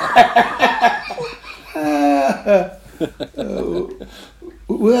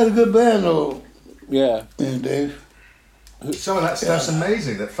 We had a good band, though. Yeah. And Dave. Some of that stuff's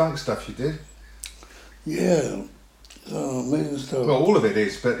amazing. That funk stuff you did. Yeah. Amazing stuff. Well, all of it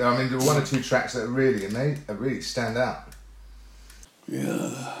is, but I mean, there are one or two tracks that are really stand out.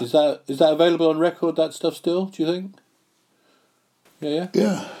 Yeah. Is that available on record? That stuff still? Do you think? Yeah.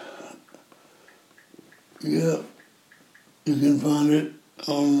 Yeah. Yeah. You can find it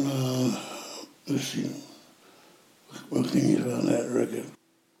on, let's see, what can you find that record?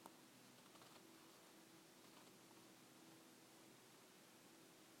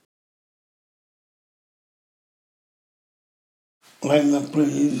 Lighten Up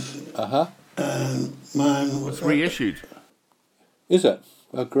Please, and mine was... It's reissued. Is it?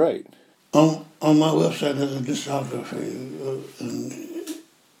 Oh, great. On my website, there's a discography, and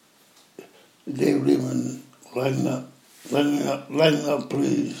Dave Liebman, Lighten Up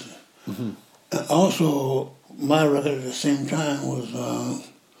Please. Mm-hmm. And also, my record at the same time was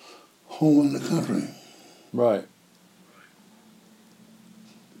Home in the Country. Right.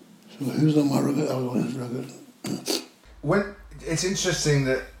 So he was on my record, I was on his record. It's interesting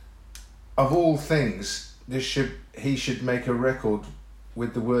that, of all things, he should make a record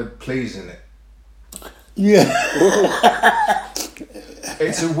with the word "please" in it. Yeah.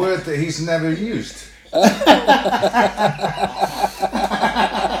 It's a word that he's never used. That's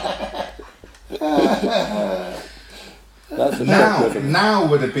a shock, now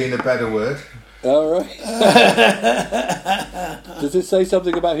would have been a better word. All right. Does it say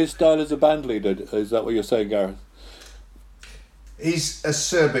something about his style as a band leader? Is that what you're saying, Gareth? He's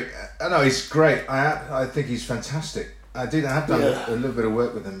acerbic. No, he's great. I think he's fantastic. I have done a little bit of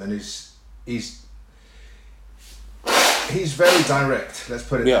work with him, and he's very direct. Let's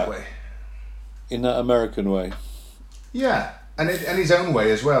put it that way. In that American way. Yeah, and his own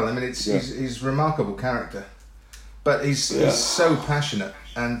way as well. I mean, he's a remarkable character, but he's so passionate,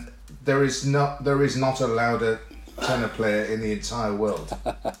 and there is not a louder tenor player in the entire world.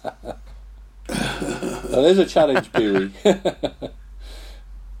 Well, there's a challenge, Pee-wee.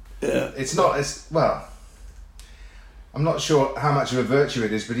 It's not as well. I'm not sure how much of a virtue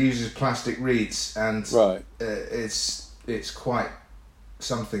it is, but he uses plastic reeds, and it's quite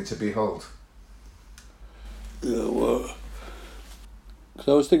something to behold. Yeah, well.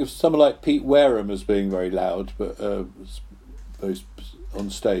 So I was thinking of someone like Pete Wareham as being very loud, but very on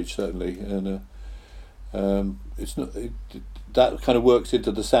stage certainly, and it's not. That kind of works into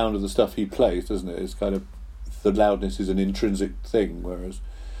the sound of the stuff he plays, doesn't it? It's kind of the loudness is an intrinsic thing, whereas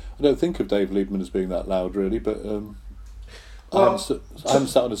I don't think of Dave Liebman as being that loud, really. But I haven't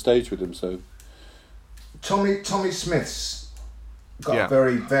sat on a stage with him, so. Tommy Smith's got a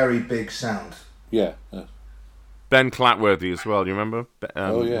very, very big sound. Yeah. Ben Clatworthy as well. Do you remember?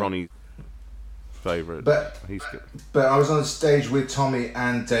 Ronnie's favourite. He's good. But I was on stage with Tommy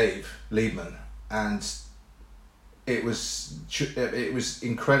and Dave Liebman, and it was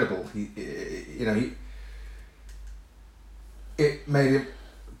incredible. It made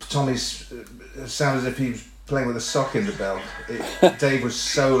Tommy's sound as if he was playing with a sock in the bell. Dave was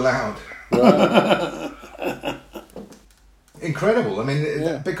so loud. Incredible. I mean,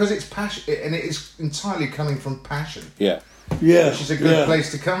 because it's passion, and it is entirely coming from passion. Yeah. Which is a good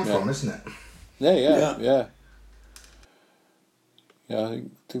place to come from, isn't it? Yeah. I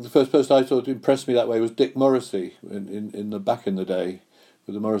think the first person I thought impressed me that way was Dick Morrissey in the back in the day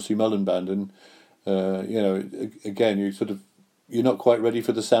with the Morrissey Mullen Band, and again you're not quite ready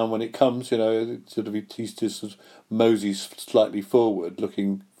for the sound when it comes. He's just sort of moseys slightly forward,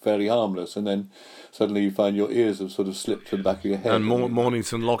 looking fairly harmless, and then suddenly you find your ears have sort of slipped to the back of your head. And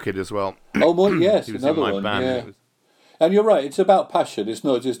Mornington Lockett as well. Oh, yes, he was another in my one. Band. Yeah. And you're right, it's about passion. It's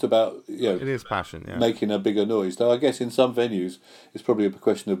not just about it is passion, making a bigger noise. Though I guess in some venues it's probably a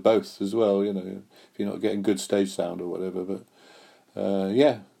question of both as well. If you're not getting good stage sound or whatever. But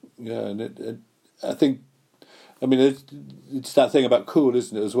and I think, I mean, it's that thing about cool,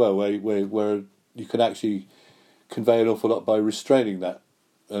 isn't it, as well, where you can actually convey an awful lot by restraining that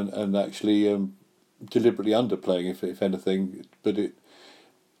and actually deliberately underplaying, if anything. But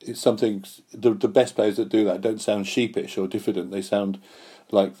it's something. The best players that do that don't sound sheepish or diffident. They sound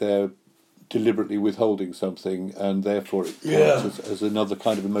like they're deliberately withholding something, and therefore it counts as another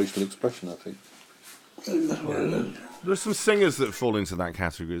kind of emotional expression, I think. That's what it is. There's some singers that fall into that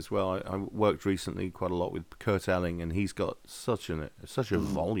category as well. I worked recently quite a lot with Kurt Elling, and he's got such a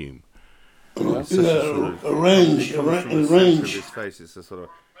volume. A range. Of his face, it's a sort of.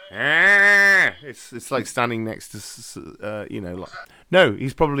 It's like standing next to, like. No,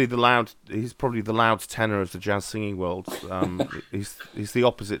 he's probably the loud tenor of the jazz singing world. He's the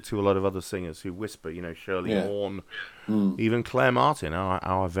opposite to a lot of other singers who whisper. Shirley Horn, even Claire Martin,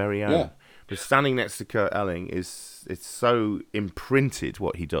 our very own. Yeah. But standing next to Kurt Elling it's so imprinted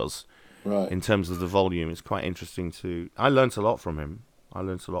what he does, right? In terms of the volume, it's quite interesting to. I learnt a lot from him.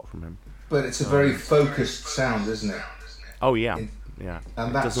 But it's a very focused sound, isn't it? Oh yeah, yeah.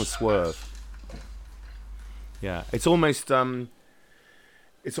 And it doesn't swerve. Yeah, it's almost like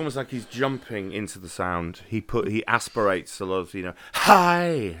he's jumping into the sound. He aspirates a lot of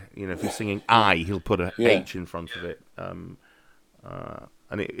hi. If he's singing I, he'll put a H in front of it.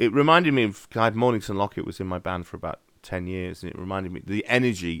 And it reminded me of Mornington Lockett was in my band for about 10 years, and it reminded me the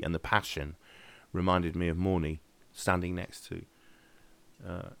energy and the passion reminded me of Morny standing next to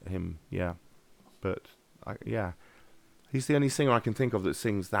him. Yeah, but he's the only singer I can think of that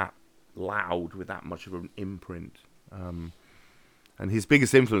sings that loud with that much of an imprint. And his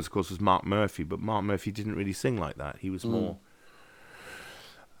biggest influence, of course, was Mark Murphy, but Mark Murphy didn't really sing like that. He was more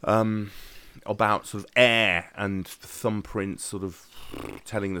about sort of air and thumbprints, sort of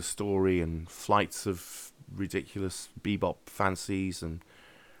telling the story, and flights of ridiculous bebop fancies, and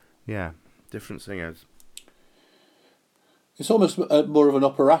different singers. It's almost more of an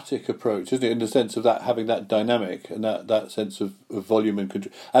operatic approach, isn't it, in the sense of that having that dynamic and that sense of volume and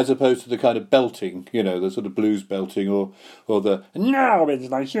control, as opposed to the kind of belting, the sort of blues belting or the no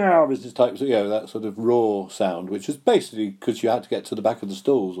business type, that sort of raw sound, which is basically because you had to get to the back of the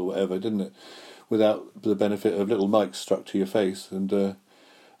stalls or whatever, didn't it, without the benefit of little mics struck to your face. And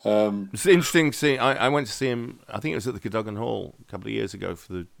it's interesting to see. I went to see him. I think it was at the Cadogan Hall a couple of years ago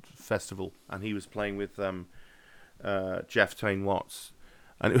for the festival, and he was playing with Jeff Twain Watts,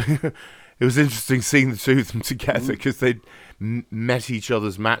 and it was interesting seeing the two of them together because they'd met each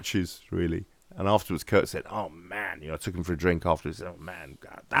other's matches really. And afterwards, Kurt said, "Oh man," I took him for a drink afterwards. He said, "Oh man,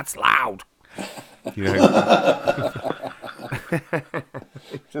 God, that's loud,"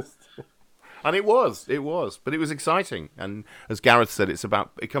 And it was, but it was exciting. And as Gareth said,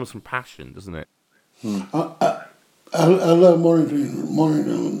 it comes from passion, doesn't it? I love Mornington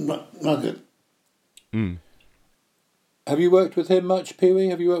Lockett. Have you worked with him much, Pee Wee?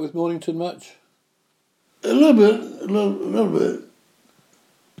 Have you worked with Mornington much? A little bit.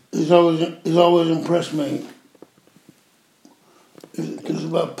 He's always impressed me. It's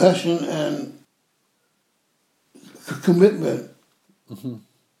about passion and commitment. Mm-hmm.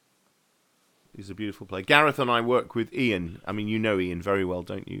 He's a beautiful player. Gareth and I work with Ian. I mean, you know Ian very well,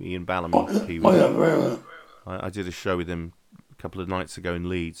 don't you? Ian Ballamy. Pee Wee. Oh, yeah, very well. I did a show with him a couple of nights ago in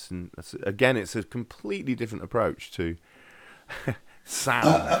Leeds, and again, it's a completely different approach to sound.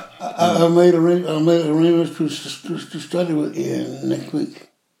 I made arrangements to study with Ian next week.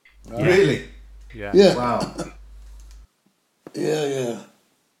 Yeah. Really? Yeah. Wow. Yeah.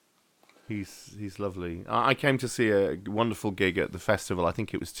 He's lovely. I came to see a wonderful gig at the festival. I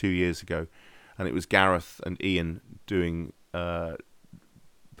think it was 2 years ago, and it was Gareth and Ian doing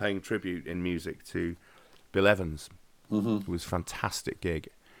paying tribute in music to Bill Evans. Mm-hmm. It was a fantastic gig,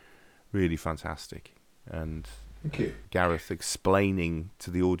 really fantastic. And thank you. Gareth explaining to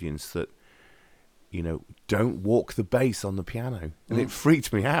the audience that, don't walk the bass on the piano. And it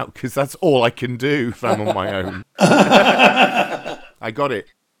freaked me out because that's all I can do if I'm on my own. I got it.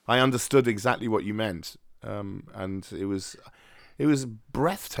 I understood exactly what you meant. And it was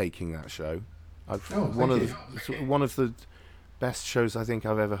breathtaking, that show. One of the best shows I think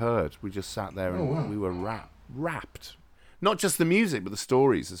I've ever heard. We just sat there and we were wrapped. Not just the music, but the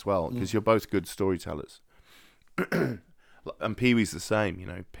stories as well, because you're both good storytellers. And Pee Wee's the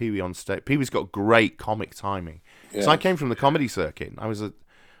same, Pee Wee on stage. Pee Wee's got great comic timing. Yeah. So I came from the comedy circuit.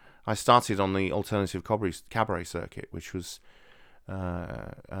 I started on the alternative cabaret circuit, which was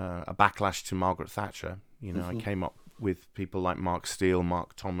a backlash to Margaret Thatcher. I came up with people like Mark Steele,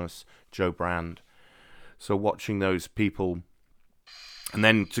 Mark Thomas, Joe Brand. So watching those people. And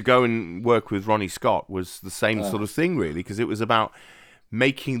then to go and work with Ronnie Scott was the same sort of thing, really, because it was about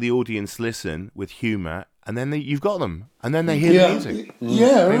making the audience listen with humour, and then you've got them, and then they hear the music.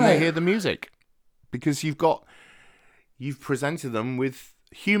 Yeah, then they hear the music, because you've presented them with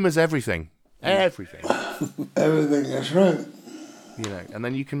humour's everything. Everything. That's right. And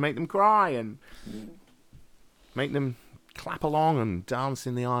then you can make them cry and make them clap along and dance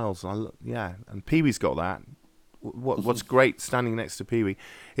in the aisles. And Pee-wee's got that. What's great standing next to Pee-wee,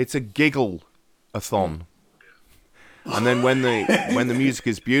 it's a giggle-a-thon. And then when the music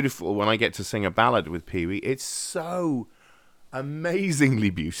is beautiful, when I get to sing a ballad with Pee-wee, it's so amazingly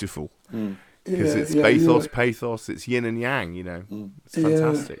beautiful. Because it's pathos, it's yin and yang, you know. It's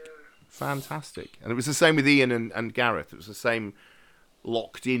fantastic. Fantastic. And it was the same with Ian and Gareth. It was the same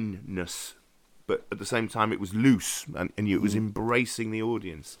locked-inness, but at the same time it was loose, and it was embracing the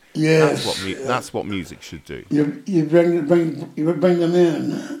audience. Yes. That's what music should do. You bring them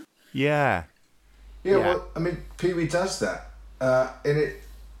in. Yeah. Yeah, well, I mean, Pee-wee does that. And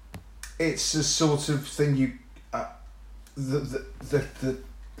it's a sort of thing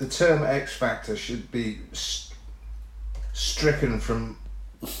the term X Factor should be stricken from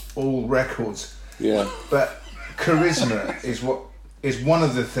all records. Yeah. But charisma is one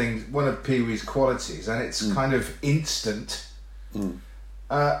of Pee-wee's qualities, and it's kind of instant.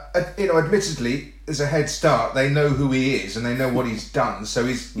 Admittedly, there's a head start. They know who he is and they know what he's done, so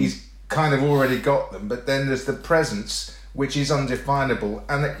he's kind of already got them. But then there's the presence, which is undefinable,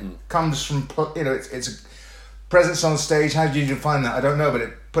 and it comes from it's a presence on stage. How do you define that? I don't know, but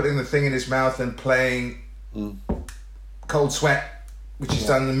putting the thing in his mouth and playing Cold Sweat, which he's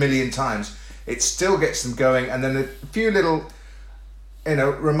done a million times, it still gets them going. And then a few little,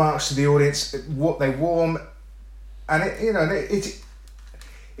 remarks to the audience, what they warm, and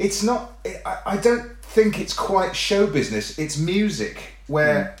it's not. I don't think it's quite show business. It's music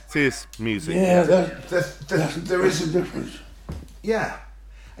where it is music. Yeah, there is a difference. Yeah.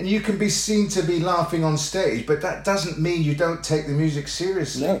 And you can be seen to be laughing on stage, but that doesn't mean you don't take the music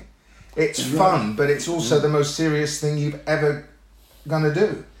seriously. No. It's fun, but it's also the most serious thing you've ever gonna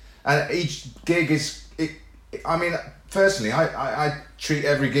do. And each gig is. Personally, I treat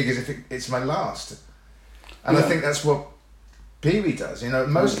every gig as if it's my last, and I think that's what Pee-wee does.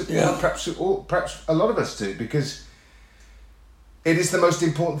 Perhaps a lot of us do, because it is the most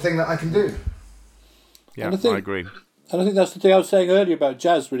important thing that I can do. Yeah, I agree. And I think that's the thing I was saying earlier about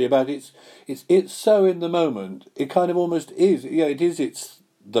jazz, really, about it's so in the moment. It kind of almost is. It's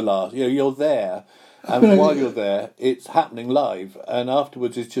the last. You're there, and while you're there, it's happening live, and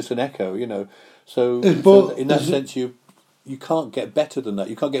afterwards it's just an echo. So in that sense, you can't get better than that.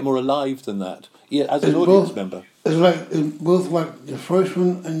 You can't get more alive than that. Yeah, as an audience member. It's both like the first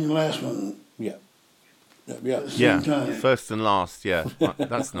one and your last one. Yeah. First and last. Yeah,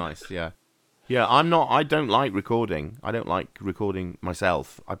 that's nice. Yeah. Yeah, I don't like recording. I don't like recording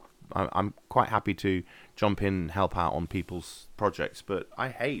myself. I'm quite happy to jump in and help out on people's projects, but I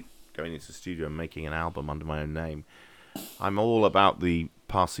hate going into the studio and making an album under my own name. I'm all about the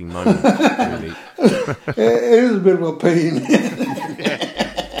passing moment, really. It is a bit of a pain.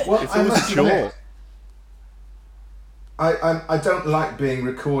 Well, it's always a chore. I don't like being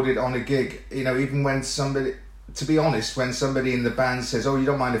recorded on a gig. Even when somebody, to be honest, when somebody in the band says, "Oh, you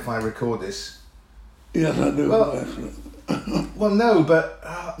don't mind if I record this?" Yes, I do. Well, no, but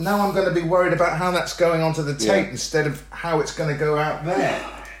now I'm going to be worried about how that's going onto the tape instead of how it's going to go out there.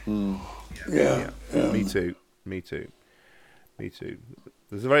 Yeah. Me too.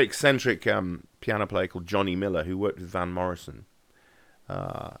 There's a very eccentric piano player called Johnny Miller who worked with Van Morrison,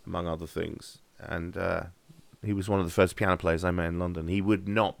 among other things, and he was one of the first piano players I met in London. He would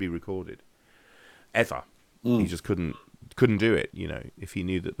not be recorded ever. He just couldn't do it. If he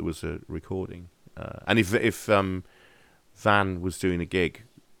knew that there was a recording. And if Van was doing a gig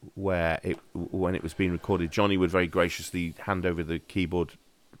when it was being recorded, Johnny would very graciously hand over the keyboard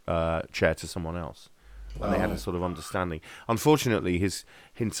chair to someone else, and they had a sort of understanding. Unfortunately, his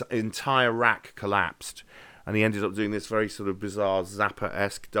entire rack collapsed, and he ended up doing this very sort of bizarre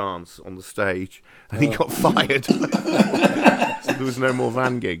Zappa-esque dance on the stage, and he got fired. So there was no more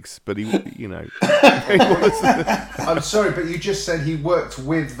Van gigs, but he I'm sorry, but you just said he worked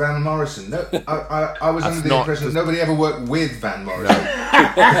with Van Morrison. No, I was under the impression that nobody ever worked with Van Morrison. No.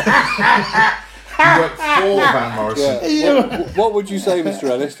 He worked for Van Morrison. Yeah. What would you say, Mr.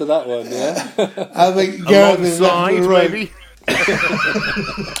 Ellis, to that one? Yeah, I think Gareth is alongside, right. maybe.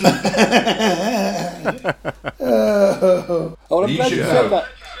 I'm glad you said that,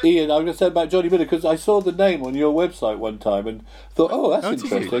 Ian. I'm going to say about Johnny Miller, because I saw the name on your website one time and thought, that's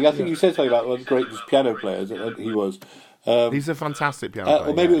interesting. I think you said something about one of the greatest piano players that he was. He's a fantastic piano player.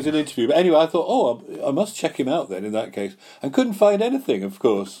 Or maybe it was an interview. But anyway, I thought, I must check him out then in that case. And couldn't find anything, of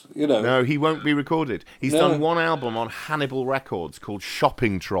course. No, he won't be recorded. He's done one album on Hannibal Records called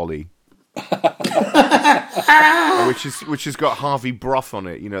Shopping Trolley. which has got Harvey Brough on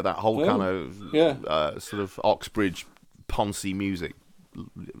it, that whole kind of sort of Oxbridge Poncy music,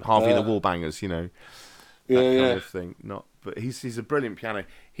 Harvey and the Wallbangers, kind of thing. But he's a brilliant piano.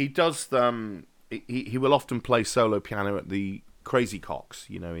 He does he will often play solo piano at the Crazy Cocks,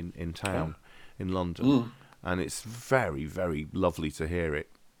 in town in London, and it's very, very lovely to hear it.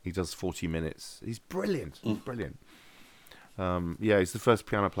 He does 40 minutes. He's brilliant. He's brilliant. He's the first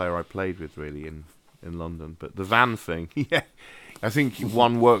piano player I played with really in London. But the Van thing, I think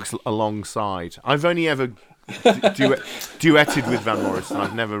one works alongside. I've only ever duetted with Van Morrison.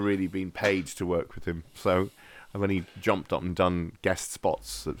 I've never really been paid to work with him, so I've only jumped up and done guest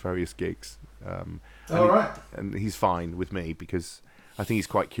spots at various gigs. And he's fine with me because I think he's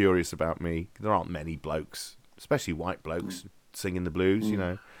quite curious about me. There aren't many blokes, especially white blokes, singing the blues,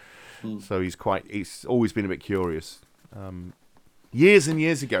 So he's always been a bit curious. Years and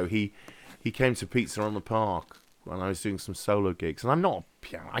years ago, he came to Pizza on the Park when I was doing some solo gigs, and I'm not a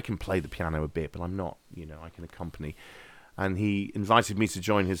piano. I can play the piano a bit, but I'm not, I can accompany. And he invited me to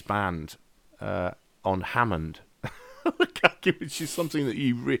join his band on Hammond, which is something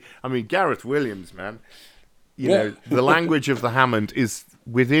that Gareth Williams, man. The language of the Hammond is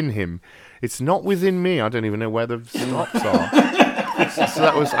within him. It's not within me. I don't even know where the stops are. So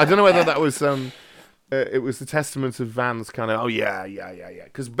that was. I don't know whether that was. It was the testament of Van's kind of.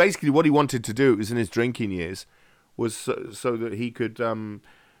 Because basically, what he wanted to do, it was in his drinking years, was so that he could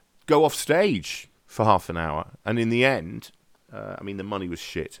go off stage for half an hour, and in the end, the money was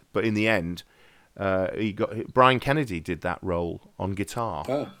shit, but in the end, Brian Kennedy did that role on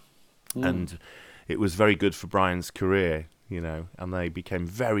guitar, and it was very good for Brian's career, and they became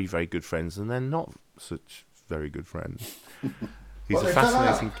very, very good friends, and they're not such very good friends. He's a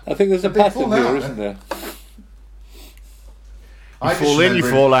fascinating. I think there's a pattern here, isn't there? You fall in, you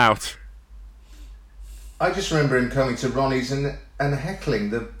fall out. I just remember him coming to Ronnie's and heckling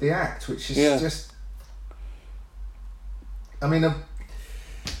the act, which is just.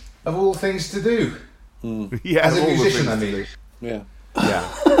 Of all things to do. As a musician, I mean. Yeah. Yeah.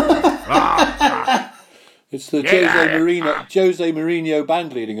 It's the Jose Mourinho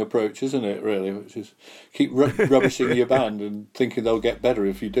band leading approach, isn't it, really? Which is keep rubbishing your band and thinking they'll get better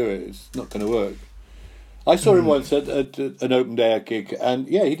if you do it. It's not going to work. I saw him once at an open air gig, and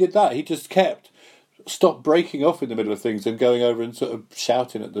he did that. He just stopped breaking off in the middle of things and going over and sort of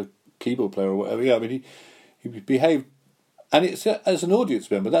shouting at the keyboard player or whatever. He behaved. And it's as an audience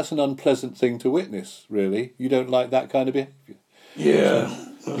member, that's an unpleasant thing to witness, really. You don't like that kind of behaviour. Yeah.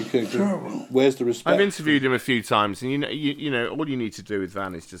 Where's the respect? I've interviewed him a few times, and all you need to do with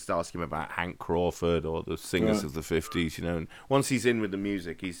Van is just ask him about Hank Crawford or the singers of the 50s, and once he's in with the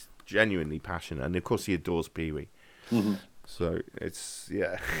music, he's genuinely passionate, and of course he adores Pee-wee. Mm-hmm. So it's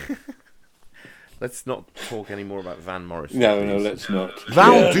Let's not talk any more about Van Morrison. No, let's not.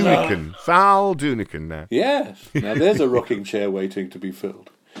 Val Doonican now. Yes. Now there's a rocking chair waiting to be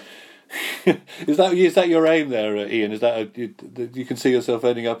filled. Is that your aim there, Ian? Is that you can see yourself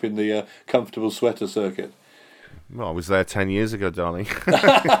ending up in the comfortable sweater circuit? Well, I was there 10 years ago, darling.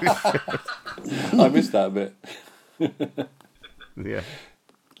 I missed that bit. Yeah.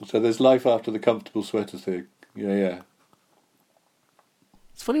 So there's life after the comfortable sweater thing. Yeah.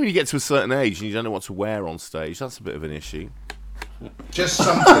 It's funny when you get to a certain age and you don't know what to wear on stage. That's a bit of an issue. Just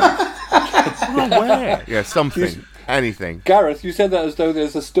something. Wear? Yeah, something. Anything. Gareth, you said that as though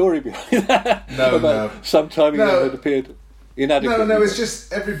there's a story behind that. No. Sometime you had appeared inadequate. No, it's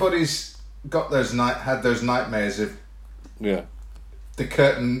just everybody's got had those nightmares of the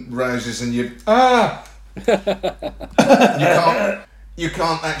curtain rises and you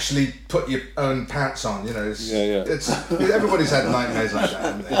can't actually put your own pants on, It's everybody's had nightmares like that,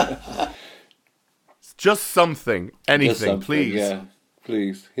 haven't they? It's just something, anything, please. Yeah,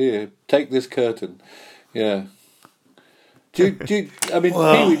 please. Here, take this curtain. Yeah. Do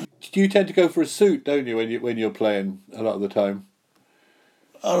you tend to go for a suit, don't you, when you're playing a lot of the time?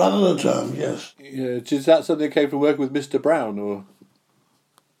 A lot of the time, yes. Yeah. Is that something that came from working with Mr. Brown, or?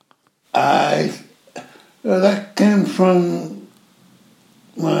 That came from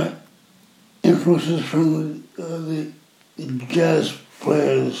my influences from the jazz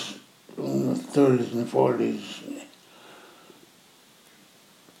players in the 30s and 40s,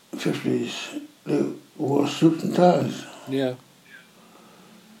 50s. They wore suits and ties. Yeah.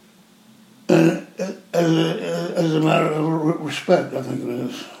 And as a matter of respect, I think it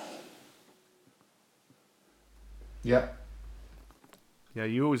is. Yep. Yeah,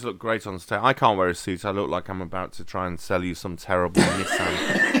 you always look great on stage. I can't wear a suit. I look like I'm about to try and sell you some terrible Nissan.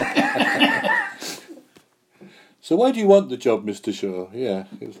 So why do you want the job, Mr. Shaw? Yeah.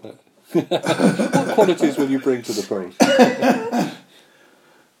 What qualities will you bring to the post?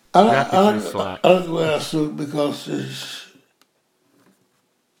 I don't wear a suit because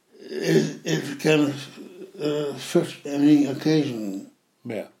it's kind of fit any occasion.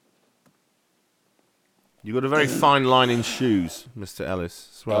 Yeah. You got a very fine line in shoes, Mr. Ellis,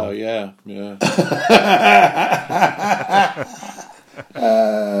 as well. Oh, yeah, yeah.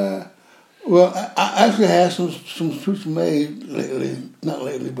 Well, I actually had some suits made lately, not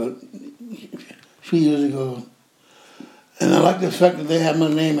lately, but a few years ago. And I like the fact that they have my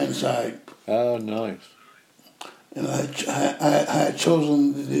name inside. Oh, nice. And I had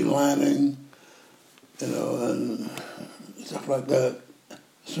chosen the lining, and stuff like that.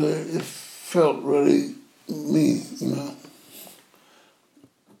 So it felt really me,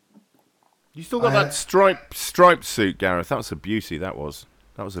 You still got that striped suit, Gareth. That was a beauty. That was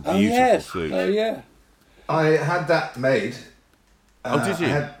a beautiful suit. Oh, yeah. I had that made. Did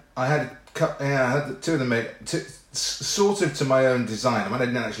you? I had two of them made, sort of to my own design. I mean, I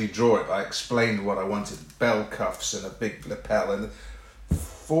didn't actually draw it, but I explained what I wanted: bell cuffs and a big lapel, and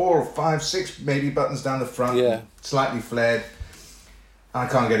 4 or 5, 6 maybe buttons down the front, slightly flared. I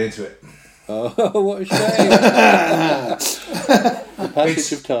can't get into it. Oh, what a shame! The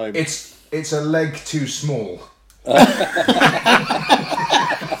passage of time. It's a leg too small.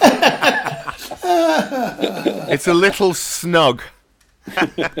 It's a little snug.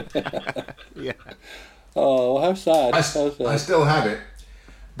 Yeah. Oh, how sad. I still have it.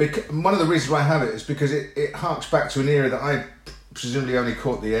 One of the reasons why I have it is because it harks back to an era that I presumably only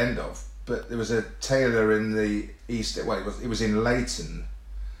caught the end of. But there was a tailor in the East. Well, it was in Leighton,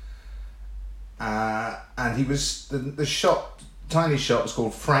 and he was the shop. Tiny shop was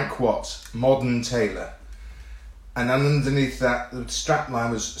called Frank Watts Modern Tailor, and underneath that the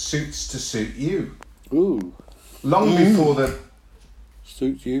strapline was "Suits to suit you." Ooh. Long before the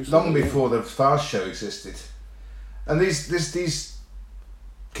suits you. Before the Fast Show existed, and these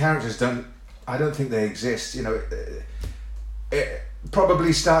characters I don't think they exist. It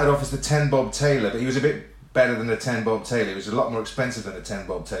probably started off as the 10 Bob Tailor, but he was a bit better than the 10 Bob Tailor. He was a lot more expensive than the 10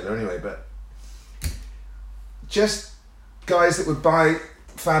 Bob Tailor anyway. But just guys that would buy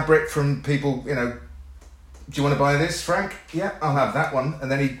fabric from people, do you want to buy this, Frank? Yeah, I'll have that one.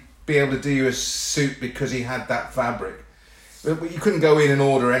 And then he'd be able to do you a suit because he had that fabric. But you couldn't go in and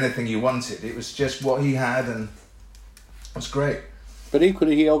order anything you wanted. It was just what he had, and it was great. But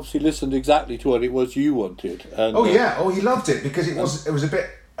equally, he obviously listened exactly to what it was you wanted. And, he loved it because it was a bit.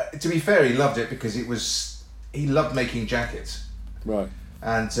 To be fair, he loved it because he loved making jackets. Right.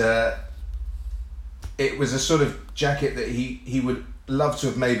 And it was a sort of jacket that he would love to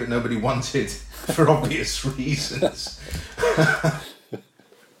have made, but nobody wanted for obvious reasons.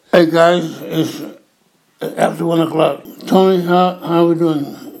 Hey guys, it's after 1 o'clock. Tony, how are we doing,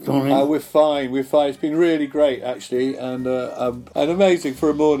 Tony? We're fine. It's been really great, actually, and amazing for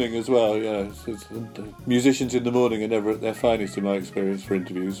a morning as well. Musicians in the morning are never at their finest in my experience for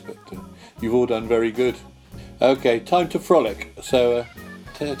interviews, but you've all done very good. Okay, time to frolic. So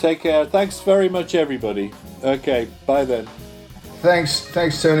take care. Thanks very much, everybody. Okay, bye then.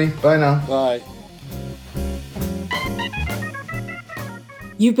 Thanks, Tony. Bye now. Bye.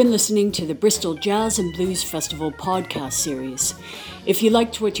 You've been listening to the Bristol Jazz and Blues Festival podcast series. If you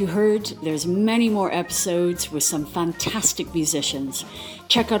liked what you heard, there's many more episodes with some fantastic musicians.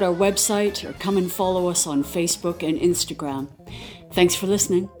 Check out our website or come and follow us on Facebook and Instagram. Thanks for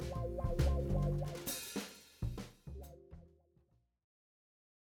listening.